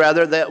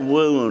that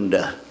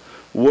wound,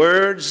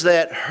 words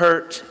that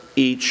hurt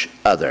each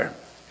other.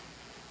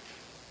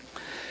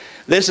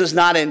 This is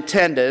not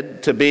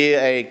intended to be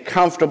a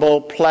comfortable,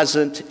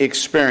 pleasant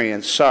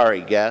experience. Sorry,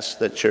 guests,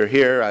 that you're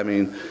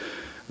here.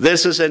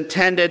 This is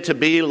intended to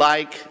be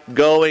like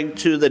going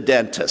to the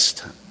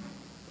dentist.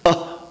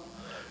 Oh,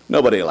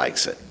 nobody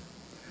likes it.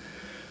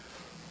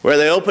 Where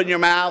they open your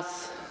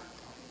mouth,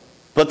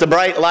 put the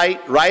bright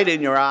light right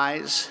in your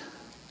eyes,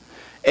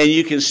 and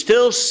you can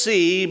still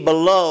see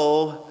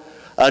below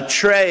a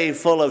tray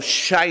full of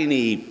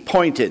shiny,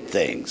 pointed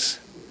things.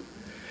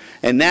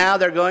 And now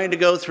they're going to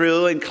go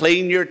through and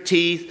clean your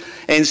teeth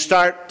and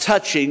start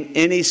touching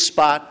any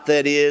spot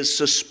that is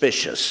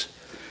suspicious.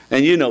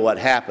 And you know what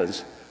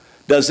happens.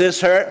 Does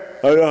this hurt?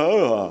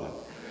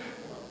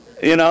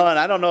 And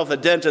I don't know if a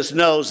dentist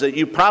knows that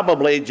you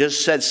probably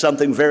just said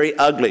something very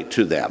ugly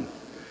to them.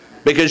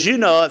 Because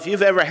if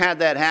you've ever had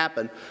that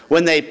happen,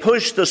 when they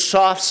push the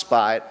soft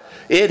spot,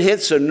 it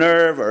hits a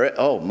nerve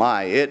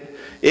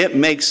it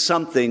makes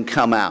something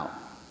come out.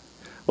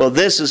 Well,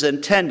 this is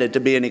intended to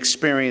be an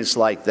experience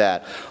like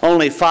that.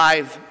 Only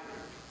 5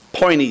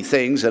 pointy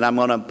things that I'm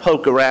going to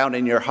poke around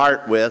in your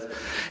heart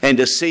with, and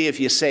to see if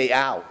you say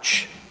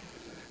ouch.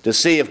 To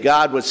see if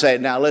God would say,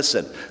 now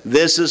listen,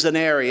 this is an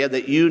area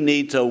that you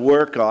need to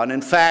work on.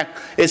 In fact,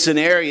 it's an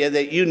area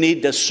that you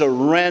need to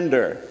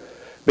surrender.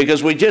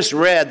 Because we just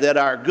read that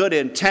our good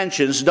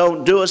intentions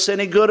don't do us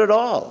any good at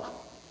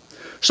all.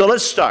 So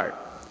let's start.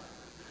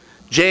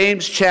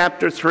 James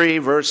chapter 3,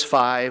 verse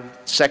 5,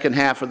 second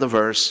half of the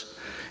verse,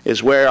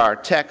 is where our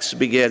text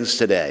begins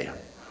today.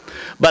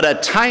 But a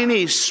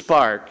tiny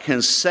spark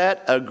can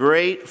set a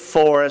great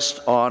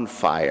forest on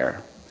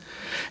fire.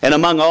 And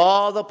among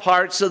all the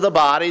parts of the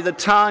body, the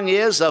tongue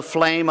is a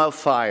flame of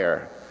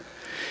fire.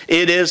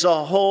 It is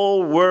a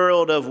whole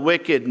world of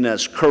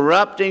wickedness,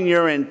 corrupting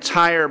your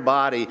entire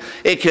body.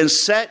 It can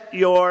set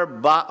your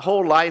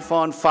whole life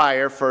on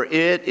fire, for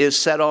it is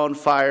set on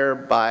fire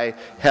by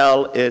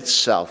hell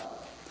itself.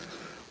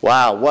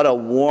 Wow, what a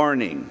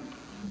warning.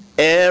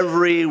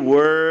 Every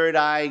word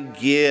I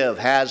give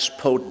has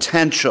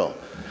potential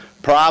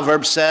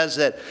Proverbs says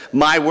that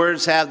my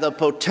words have the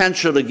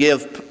potential to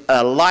give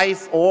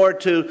life or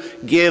to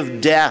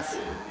give death.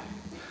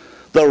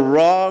 The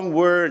wrong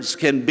words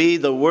can be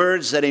the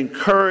words that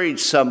encourage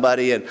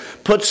somebody and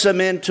puts them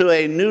into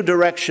a new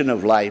direction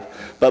of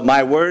life. But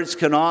my words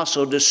can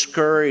also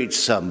discourage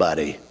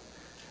somebody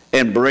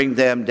and bring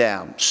them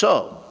down.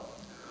 So,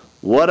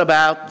 what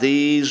about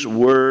these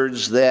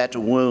words that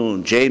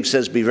wound? James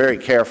says, be very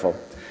careful.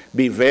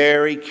 Be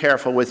very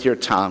careful with your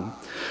tongue.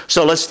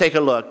 So let's take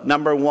a look.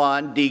 Number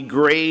one,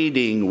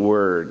 degrading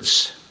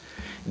words.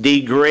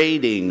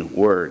 Degrading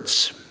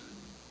words.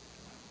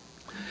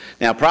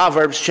 Now,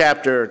 Proverbs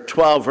chapter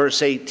 12,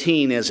 verse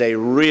 18 is a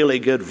really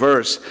good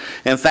verse.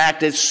 In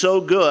fact, it's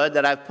so good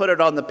that I've put it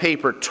on the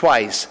paper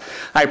twice.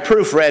 I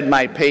proofread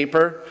my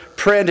paper,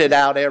 printed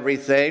out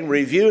everything,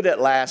 reviewed it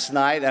last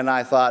night, and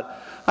I thought,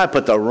 I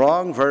put the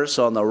wrong verse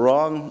on the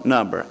wrong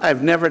number.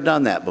 I've never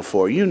done that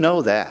before. You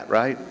know that,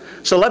 right?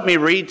 So let me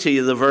read to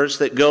you the verse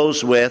that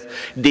goes with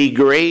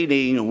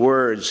degrading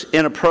words,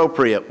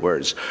 inappropriate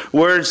words,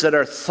 words that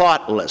are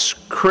thoughtless,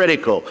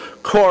 critical,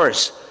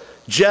 coarse,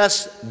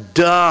 just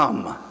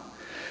dumb.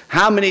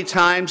 How many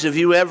times have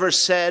you ever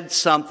said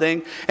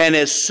something and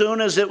as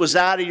soon as it was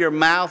out of your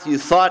mouth you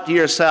thought to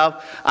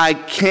yourself, I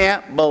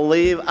can't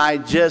believe I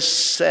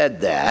just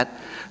said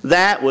that.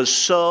 That was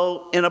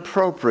so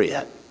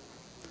inappropriate.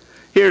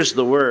 Here's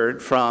the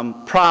word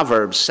from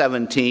Proverbs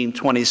 17,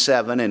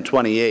 27 and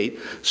 28.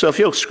 So if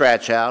you'll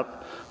scratch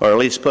out, or at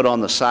least put on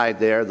the side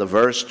there, the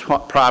verse,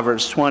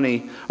 Proverbs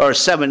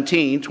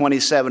 17,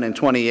 27 and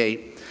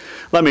 28.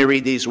 Let me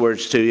read these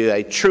words to you.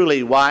 A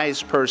truly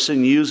wise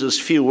person uses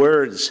few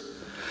words.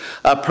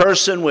 A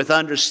person with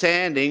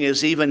understanding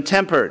is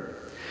even-tempered.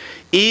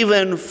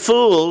 Even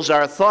fools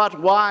are thought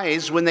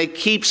wise when they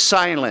keep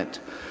silent.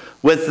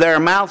 With their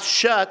mouth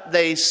shut,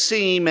 they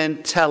seem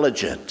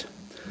intelligent.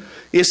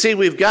 You see,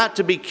 we've got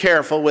to be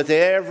careful with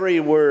every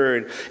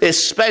word,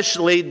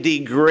 especially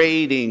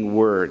degrading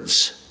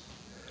words,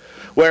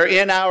 where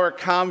in our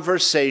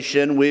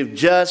conversation we've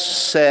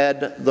just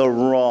said the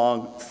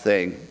wrong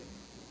thing.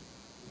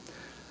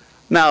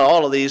 Now,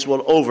 all of these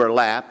will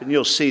overlap, and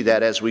you'll see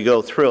that as we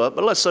go through it.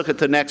 But let's look at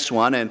the next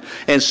one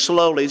and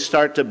slowly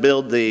start to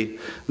build the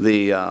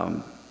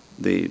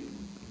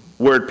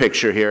word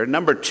picture here.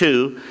 Number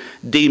two,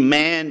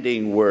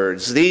 demanding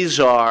words. These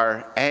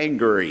are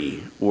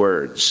angry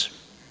words.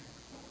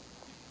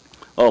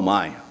 Oh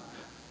my,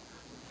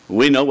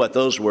 we know what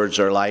those words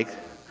are like.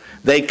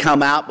 They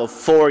come out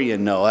before you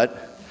know it.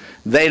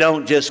 They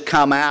don't just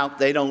come out,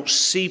 they don't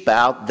seep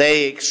out,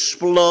 they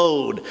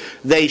explode.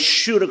 They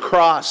shoot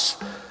across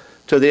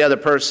to the other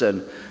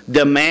person.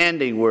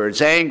 Demanding words,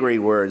 angry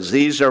words.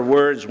 These are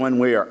words when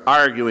we are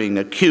arguing,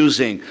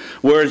 accusing,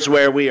 words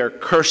where we are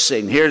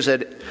cursing. Here's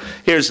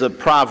the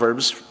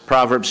Proverbs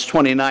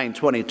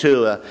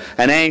 29:22.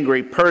 An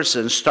angry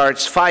person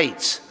starts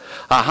fights.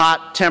 A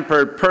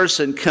hot-tempered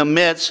person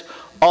commits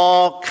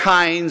all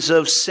kinds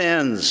of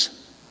sins.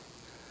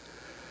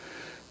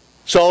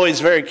 So always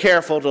very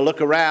careful to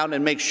look around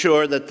and make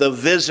sure that the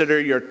visitor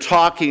you're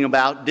talking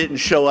about didn't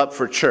show up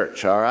for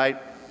church, all right?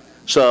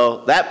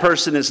 So that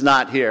person is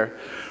not here.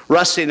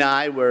 Rusty and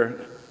I were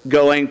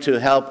going to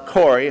help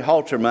Corey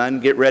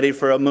Halterman get ready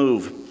for a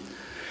move.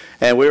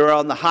 And we were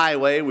on the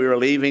highway. We were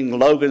leaving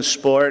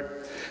Logansport,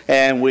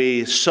 and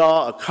we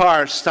saw a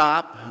car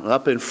stop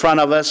up in front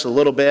of us a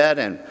little bit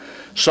and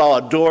saw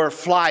a door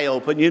fly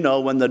open. You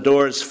know when the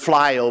doors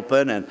fly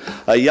open, and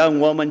a young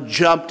woman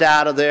jumped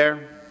out of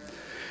there.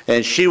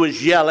 And she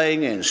was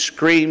yelling and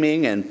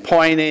screaming and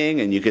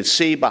pointing, and you could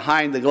see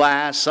behind the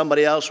glass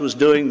somebody else was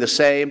doing the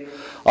same.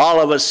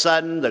 All of a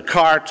sudden, the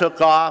car took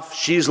off.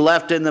 She's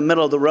left in the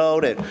middle of the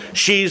road, and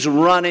she's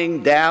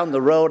running down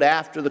the road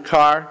after the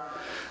car.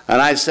 And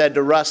I said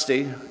to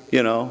Rusty,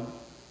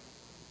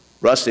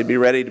 Rusty, be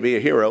ready to be a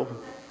hero.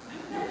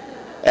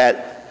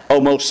 At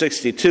almost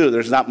 62,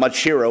 there's not much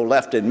hero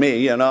left in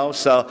me,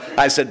 So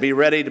I said, be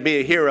ready to be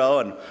a hero.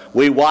 And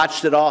we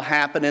watched it all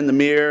happen in the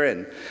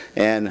mirror.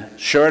 And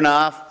sure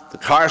enough, the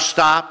car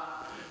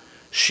stopped.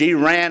 She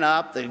ran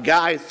up. The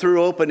guy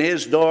threw open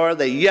his door.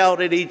 They yelled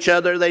at each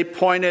other. They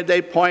pointed,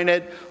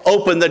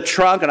 opened the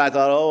trunk. And I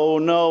thought, oh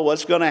no,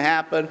 what's going to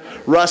happen?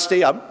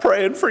 Rusty, I'm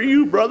praying for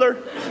you,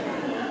 brother.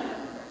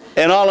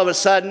 And all of a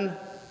sudden,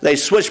 they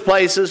switch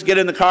places, get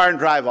in the car, and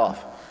drive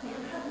off.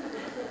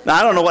 Now,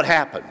 I don't know what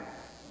happened.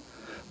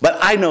 But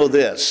I know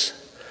this,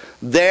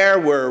 there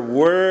were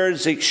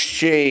words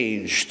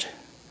exchanged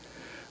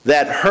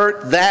that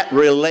hurt that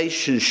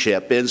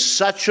relationship in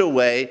such a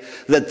way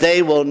that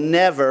they will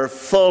never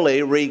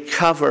fully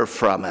recover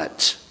from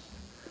it.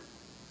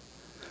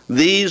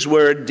 These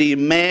were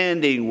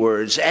demanding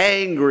words,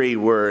 angry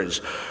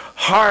words,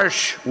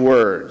 harsh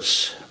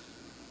words.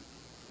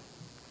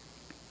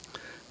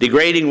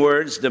 Degrading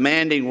words,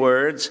 demanding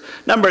words.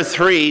 Number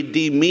three,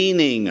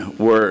 demeaning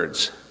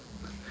words.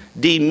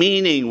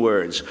 Demeaning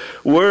words,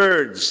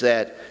 words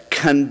that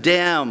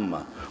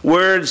condemn,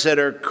 words that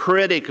are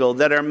critical,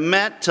 that are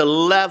meant to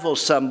level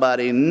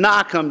somebody,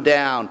 knock them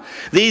down.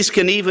 These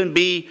can even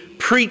be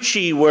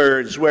preachy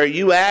words where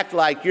you act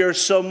like you're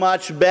so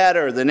much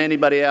better than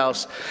anybody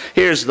else.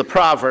 Here's the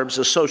Proverbs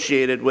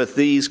associated with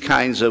these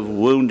kinds of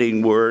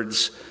wounding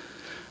words.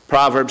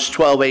 Proverbs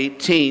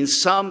 12:18,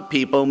 some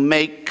people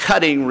make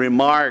cutting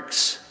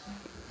remarks,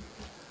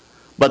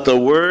 but the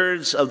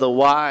words of the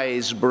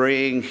wise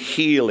bring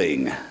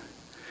healing.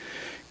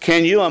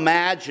 Can you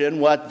imagine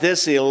what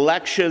this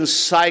election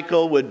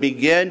cycle would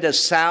begin to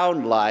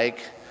sound like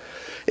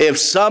if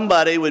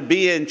somebody would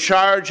be in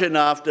charge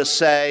enough to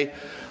say,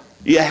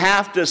 you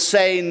have to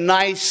say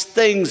nice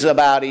things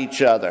about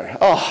each other?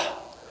 Oh,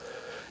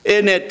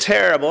 isn't it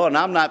terrible? And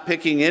I'm not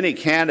picking any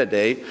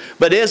candidate,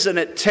 but isn't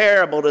it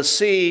terrible to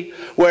see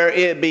where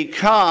it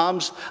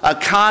becomes a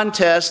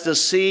contest to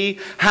see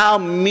how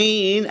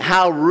mean,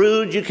 how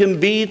rude you can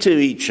be to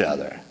each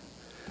other?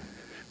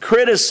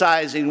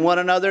 Criticizing one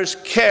another's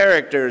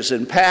characters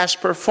and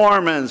past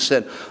performance,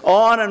 and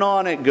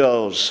on it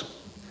goes.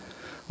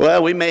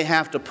 Well, we may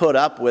have to put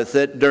up with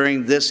it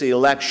during this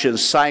election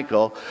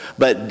cycle,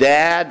 but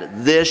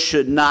Dad, this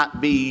should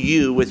not be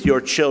you with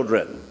your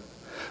children.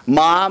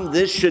 Mom,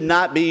 this should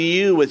not be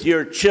you with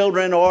your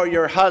children or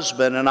your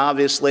husband, and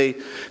obviously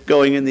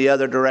going in the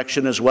other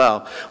direction as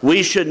well.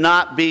 We should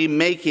not be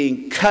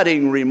making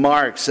cutting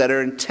remarks that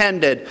are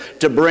intended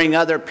to bring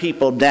other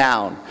people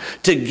down,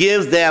 to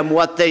give them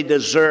what they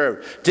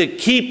deserve, to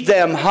keep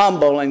them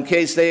humble in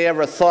case they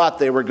ever thought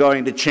they were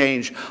going to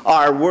change.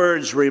 Our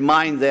words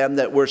remind them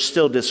that we're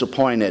still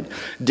disappointed.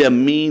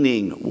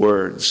 Demeaning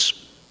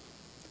words.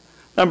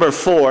 Number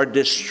 4,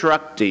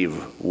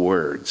 destructive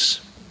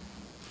words.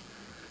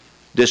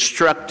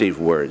 Destructive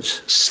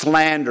words,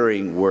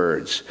 slandering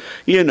words,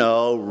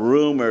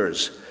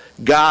 rumors,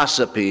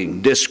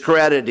 gossiping,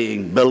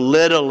 discrediting,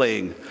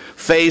 belittling,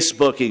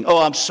 Facebooking. Oh,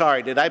 I'm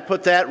sorry, did I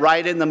put that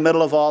right in the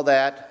middle of all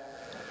that?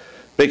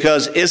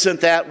 Because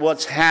isn't that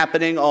what's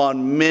happening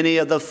on many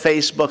of the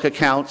Facebook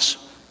accounts?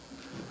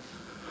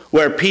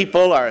 Where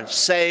people are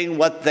saying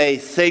what they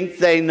think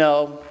they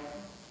know.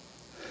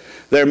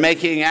 They're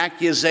making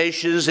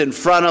accusations in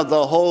front of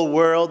the whole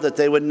world that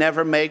they would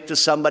never make to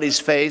somebody's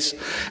face.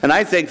 And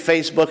I think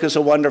Facebook is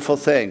a wonderful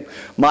thing.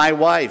 My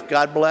wife,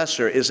 God bless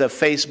her, is a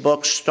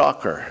Facebook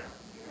stalker.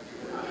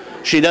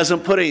 She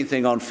doesn't put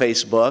anything on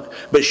Facebook,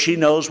 but she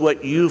knows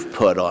what you've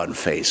put on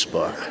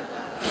Facebook.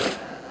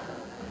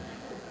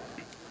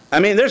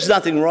 I mean, there's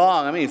nothing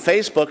wrong. I mean,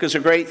 Facebook is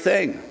a great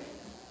thing.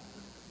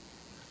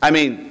 I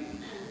mean,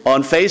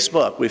 on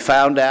Facebook, we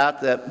found out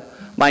that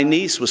my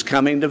niece was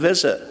coming to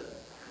visit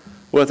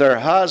with her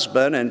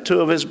husband and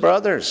 2 of his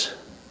brothers.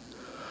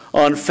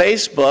 On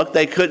Facebook,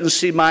 they couldn't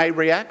see my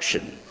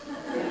reaction.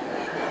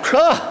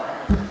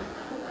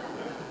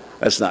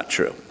 That's not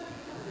true.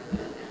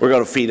 We're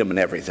going to feed them and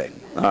everything,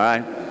 all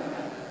right?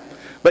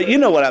 But you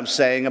know what I'm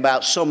saying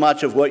about so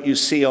much of what you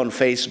see on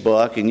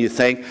Facebook, and you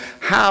think,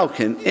 how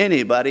can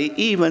anybody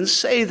even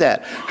say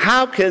that?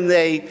 How can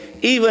they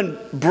even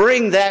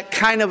bring that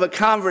kind of a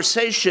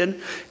conversation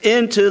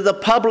into the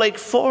public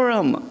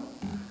forum?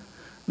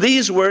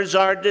 These words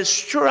are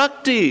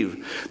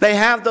destructive. They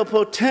have the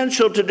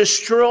potential to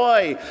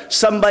destroy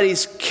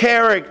somebody's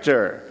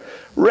character,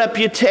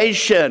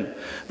 reputation.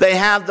 They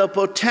have the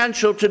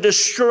potential to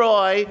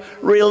destroy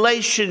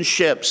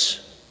relationships.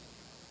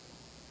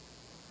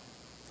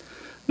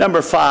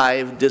 Number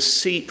 5,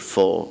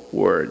 deceitful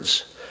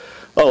words.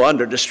 Oh,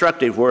 under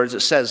destructive words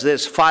it says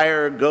this: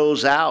 fire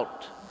goes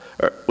out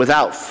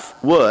without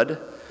wood,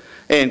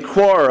 and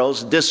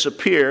quarrels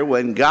disappear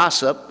when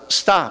gossip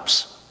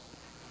stops.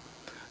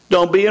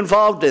 Don't be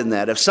involved in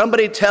that. If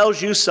somebody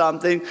tells you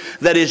something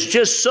that is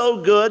just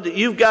so good that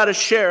you've got to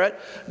share it,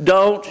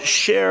 don't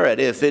share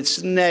it. If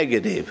it's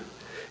negative,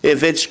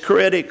 if it's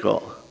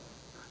critical,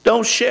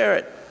 don't share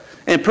it.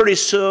 And pretty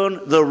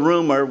soon the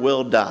rumor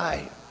will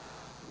die.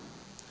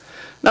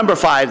 Number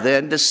 5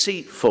 then,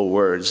 deceitful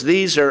words.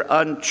 These are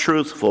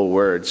untruthful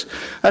words.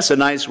 That's a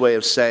nice way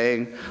of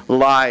saying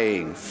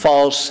lying,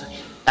 false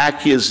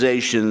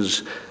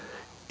accusations,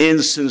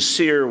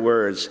 insincere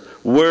words.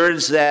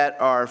 Words that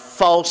are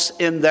false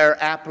in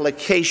their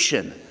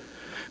application.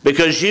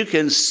 Because you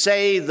can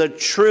say the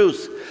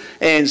truth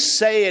and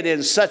say it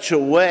in such a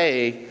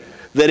way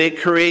that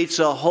it creates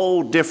a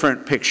whole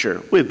different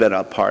picture. We've been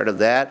a part of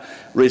that,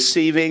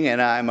 receiving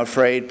and I'm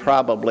afraid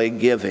probably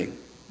giving.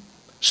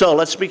 So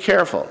let's be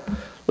careful.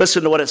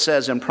 Listen to what it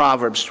says in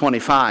Proverbs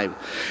 25.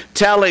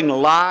 Telling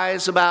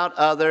lies about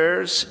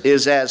others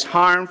is as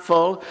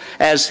harmful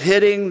as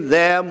hitting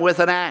them with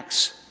an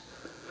axe,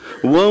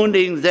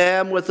 wounding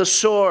them with a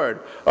sword,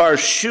 or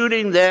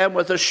shooting them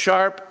with a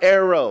sharp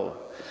arrow.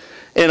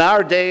 In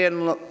our day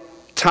and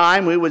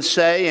time, we would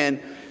say, and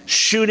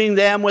shooting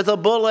them with a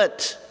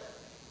bullet.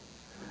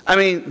 I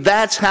mean,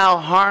 that's how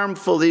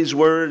harmful these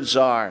words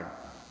are.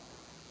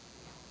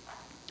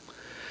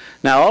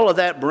 Now, all of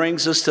that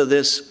brings us to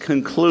this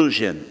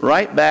conclusion,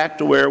 right back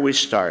to where we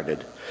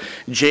started.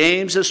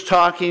 James is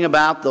talking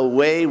about the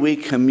way we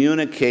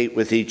communicate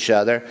with each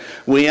other.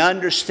 We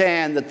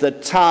understand that the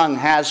tongue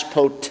has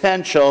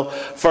potential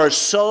for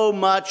so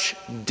much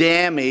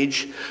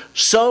damage,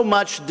 so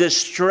much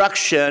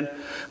destruction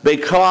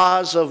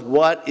because of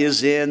what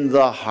is in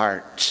the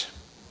heart.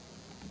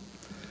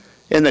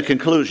 In the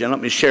conclusion, let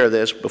me share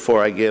this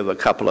before I give a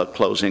couple of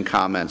closing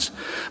comments.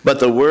 But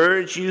the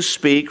words you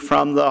speak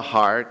from the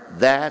heart,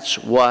 that's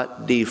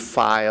what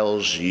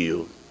defiles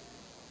you.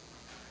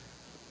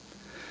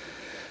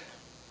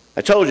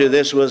 I told you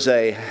this was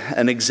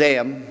an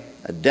exam,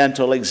 a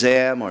dental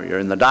exam, or you're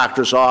in the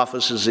doctor's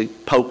office, is he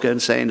poking,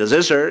 saying, does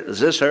this hurt?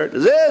 Does this hurt?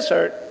 Does this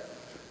hurt?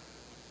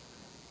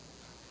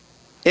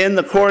 In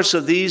the course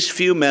of these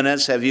few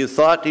minutes, have you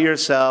thought to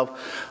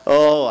yourself,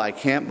 oh, I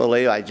can't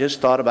believe I just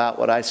thought about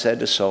what I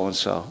said to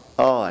so-and-so.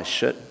 Oh, I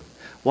should.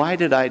 Why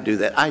did I do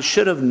that? I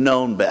should have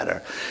known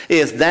better.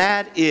 If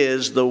that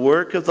is the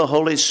work of the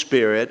Holy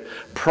Spirit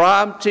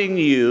prompting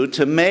you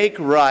to make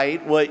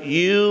right what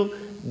you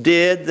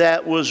did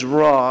that was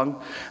wrong,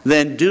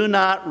 then do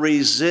not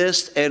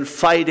resist and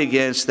fight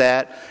against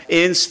that.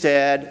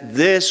 Instead,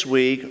 this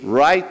week,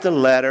 write the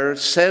letter,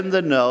 send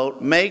the note,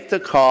 make the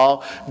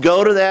call,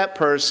 go to that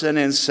person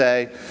and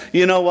say,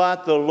 you know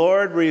what, the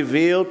Lord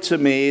revealed to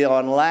me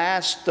on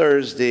last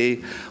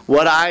Thursday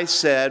what I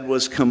said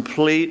was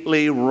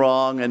completely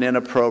wrong and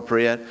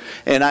inappropriate,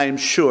 and I'm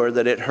sure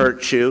that it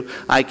hurt you.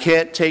 I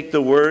can't take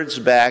the words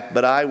back,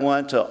 but I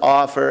want to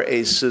offer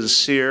a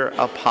sincere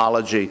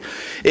apology.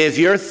 If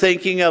you're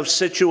thinking of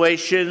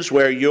situations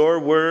where your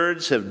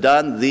words have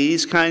done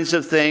these kinds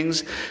of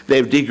things,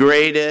 they've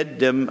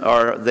degraded,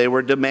 or they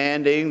were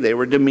demanding, they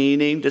were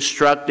demeaning,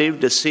 destructive,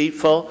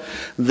 deceitful,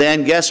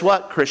 then guess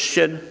what,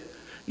 Christian?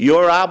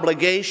 Your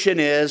obligation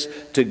is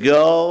to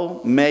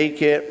go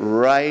make it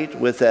right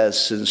with a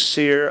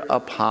sincere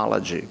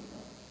apology.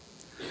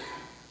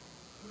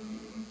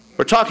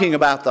 We're talking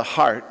about the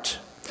heart.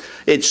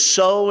 It's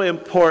so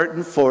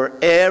important for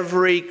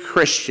every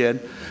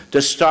Christian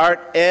to start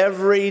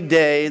every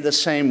day the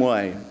same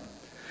way.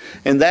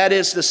 And that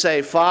is to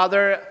say,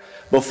 Father,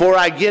 before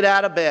I get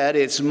out of bed,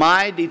 it's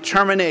my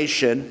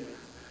determination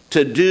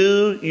to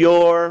do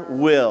your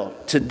will.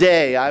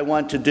 Today, I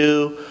want to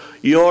do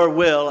your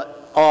will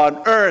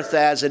on earth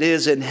as it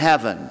is in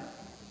heaven.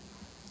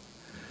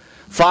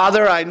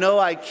 Father, I know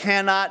I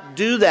cannot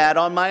do that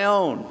on my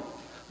own.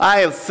 I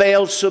have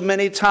failed so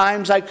many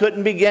times I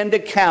couldn't begin to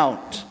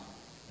count.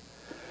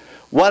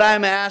 What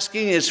I'm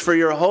asking is for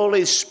your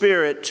Holy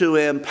Spirit to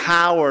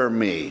empower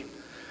me,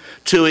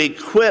 to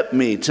equip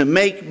me, to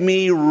make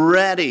me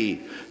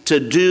ready to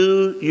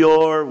do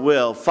your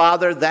will.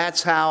 Father,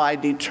 that's how I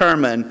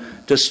determine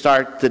to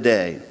start the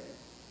day.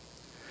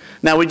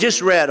 Now, we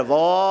just read of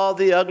all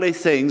the ugly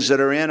things that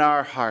are in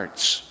our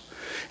hearts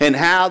and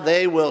how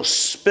they will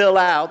spill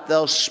out,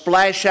 they'll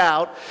splash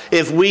out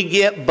if we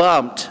get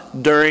bumped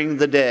during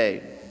the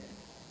day.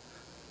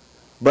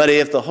 But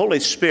if the Holy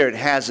Spirit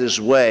has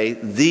His way,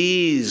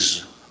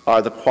 these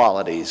are the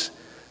qualities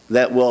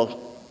that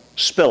will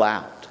spill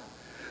out.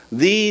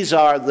 These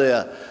are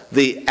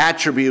the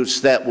attributes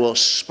that will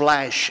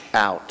splash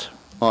out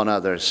on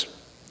others.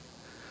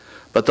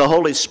 But the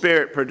Holy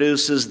Spirit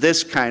produces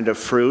this kind of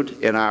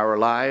fruit in our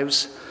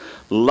lives: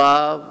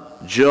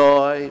 love,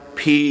 joy,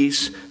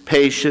 peace,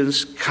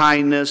 patience,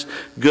 kindness,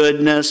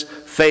 goodness,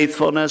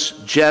 faithfulness,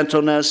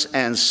 gentleness,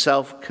 and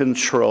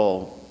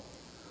self-control.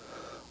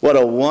 What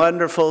a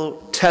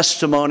wonderful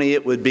testimony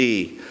it would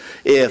be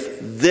if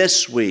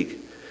this week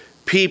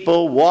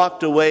people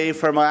walked away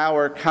from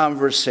our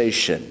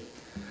conversation.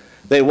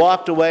 They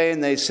walked away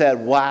and they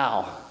said,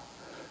 wow,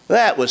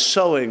 that was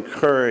so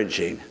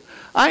encouraging.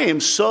 I am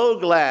so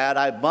glad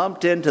I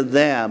bumped into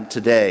them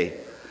today.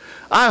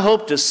 I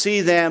hope to see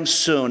them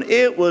soon.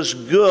 It was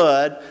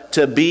good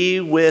to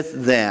be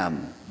with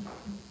them.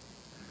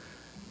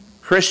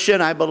 Christian,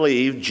 I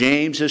believe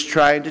James is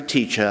trying to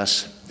teach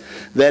us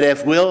that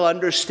if we'll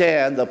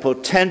understand the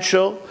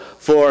potential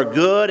for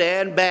good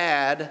and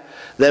bad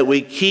that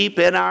we keep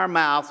in our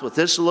mouth with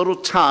this little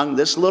tongue,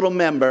 this little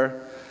member,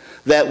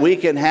 that we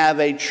can have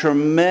a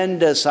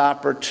tremendous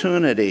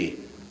opportunity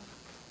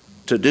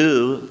to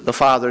do the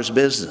Father's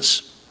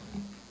business.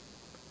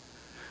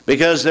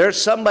 Because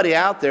there's somebody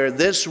out there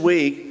this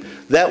week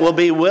that will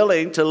be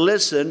willing to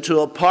listen to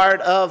a part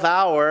of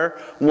our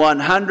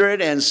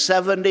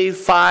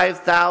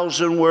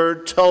 175,000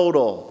 word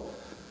total.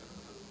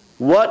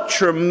 What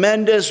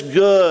tremendous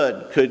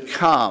good could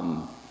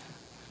come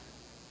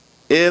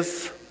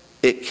if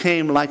it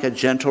came like a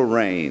gentle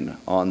rain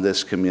on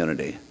this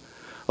community.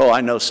 Oh,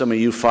 I know some of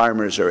you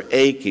farmers are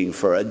aching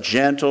for a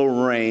gentle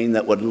rain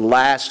that would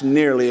last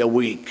nearly a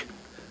week.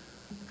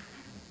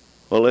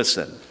 Well,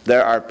 listen,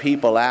 there are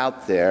people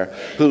out there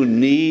who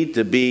need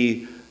to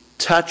be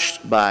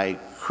touched by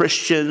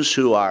Christians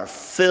who are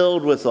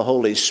filled with the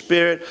Holy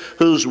Spirit,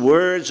 whose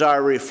words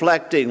are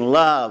reflecting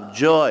love,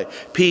 joy,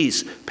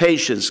 peace,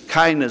 patience,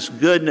 kindness,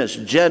 goodness,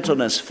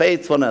 gentleness,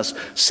 faithfulness,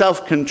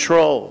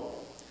 self-control.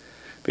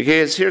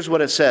 Because here's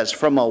what it says,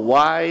 from a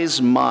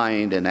wise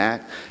mind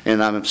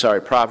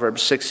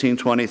Proverbs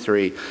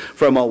 16:23,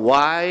 from a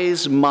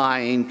wise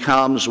mind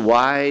comes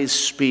wise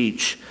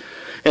speech,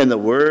 and the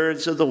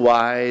words of the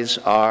wise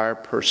are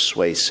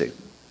persuasive.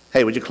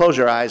 Hey, would you close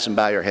your eyes and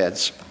bow your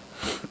heads?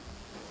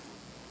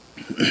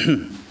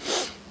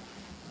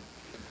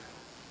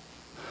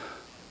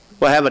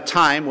 We'll have a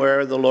time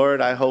where the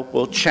Lord, I hope,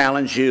 will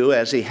challenge you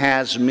as He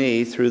has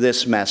me through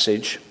this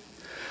message.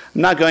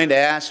 I'm not going to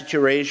ask that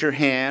you raise your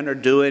hand or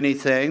do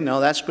anything. No,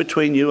 that's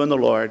between you and the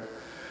Lord.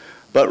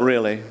 But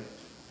really,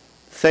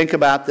 think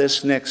about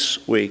this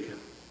next week.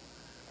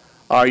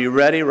 Are you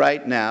ready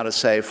right now to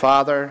say,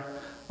 Father,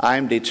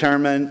 I'm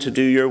determined to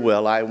do your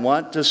will. I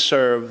want to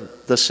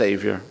serve the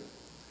Savior.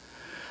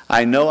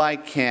 I know I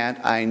can't.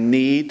 I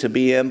need to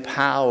be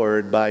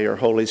empowered by your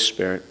Holy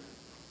Spirit.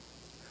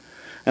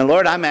 And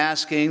Lord, I'm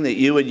asking that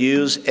you would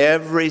use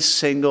every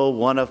single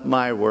one of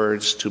my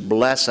words to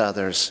bless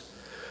others,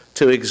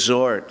 to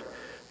exhort,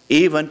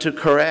 even to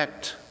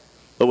correct,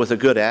 but with a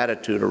good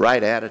attitude, a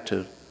right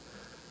attitude,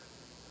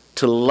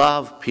 to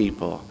love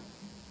people,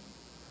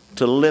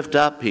 to lift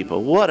up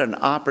people. What an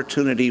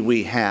opportunity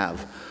we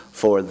have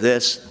for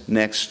this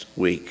next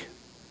week.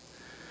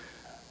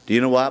 Do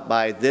you know what?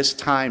 By this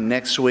time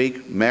next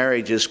week,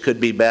 marriages could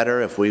be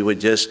better if we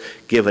would just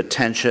give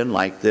attention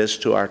like this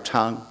to our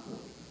tongue.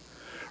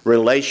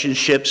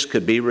 Relationships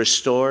could be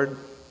restored.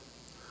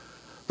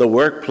 The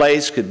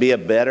workplace could be a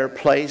better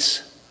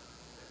place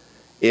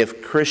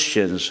if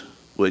Christians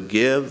would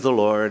give the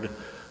Lord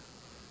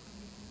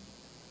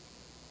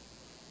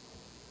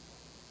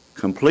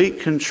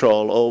complete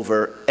control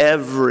over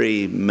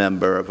every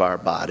member of our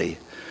body,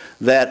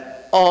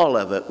 that all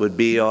of it would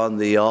be on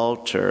the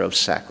altar of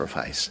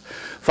sacrifice.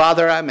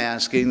 Father, I'm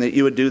asking that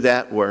you would do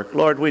that work.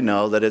 Lord, we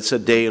know that it's a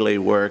daily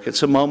work.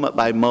 It's a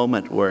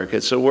moment-by-moment work.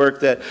 It's a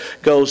work that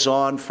goes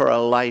on for a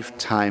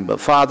lifetime.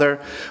 But Father,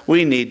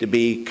 we need to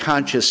be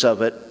conscious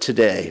of it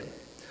today.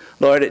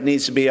 Lord, it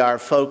needs to be our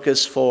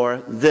focus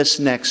for this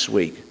next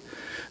week,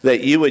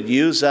 that you would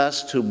use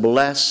us to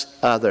bless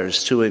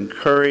others, to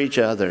encourage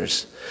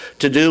others,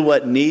 to do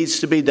what needs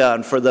to be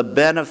done for the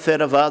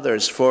benefit of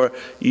others, for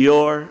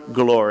your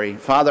glory.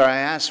 Father, I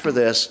ask for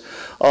this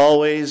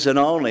always and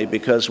only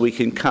because we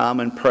can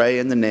come and pray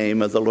in the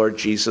name of the Lord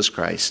Jesus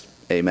Christ.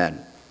 Amen.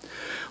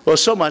 Well,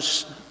 so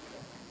much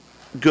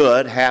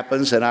good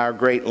happens in our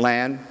great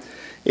land.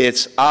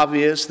 It's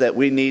obvious that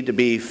we need to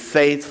be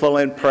faithful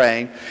in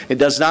praying. It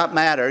does not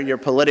matter your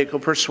political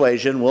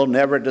persuasion. We'll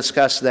never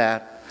discuss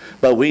that.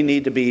 But we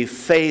need to be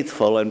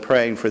faithful in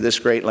praying for this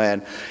great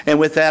land. And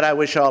with that, I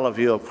wish all of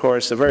you, of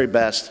course, the very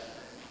best.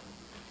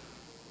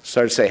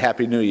 Start to say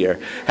Happy New Year.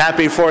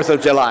 Happy 4th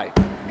of July.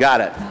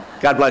 Got it.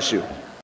 God bless you.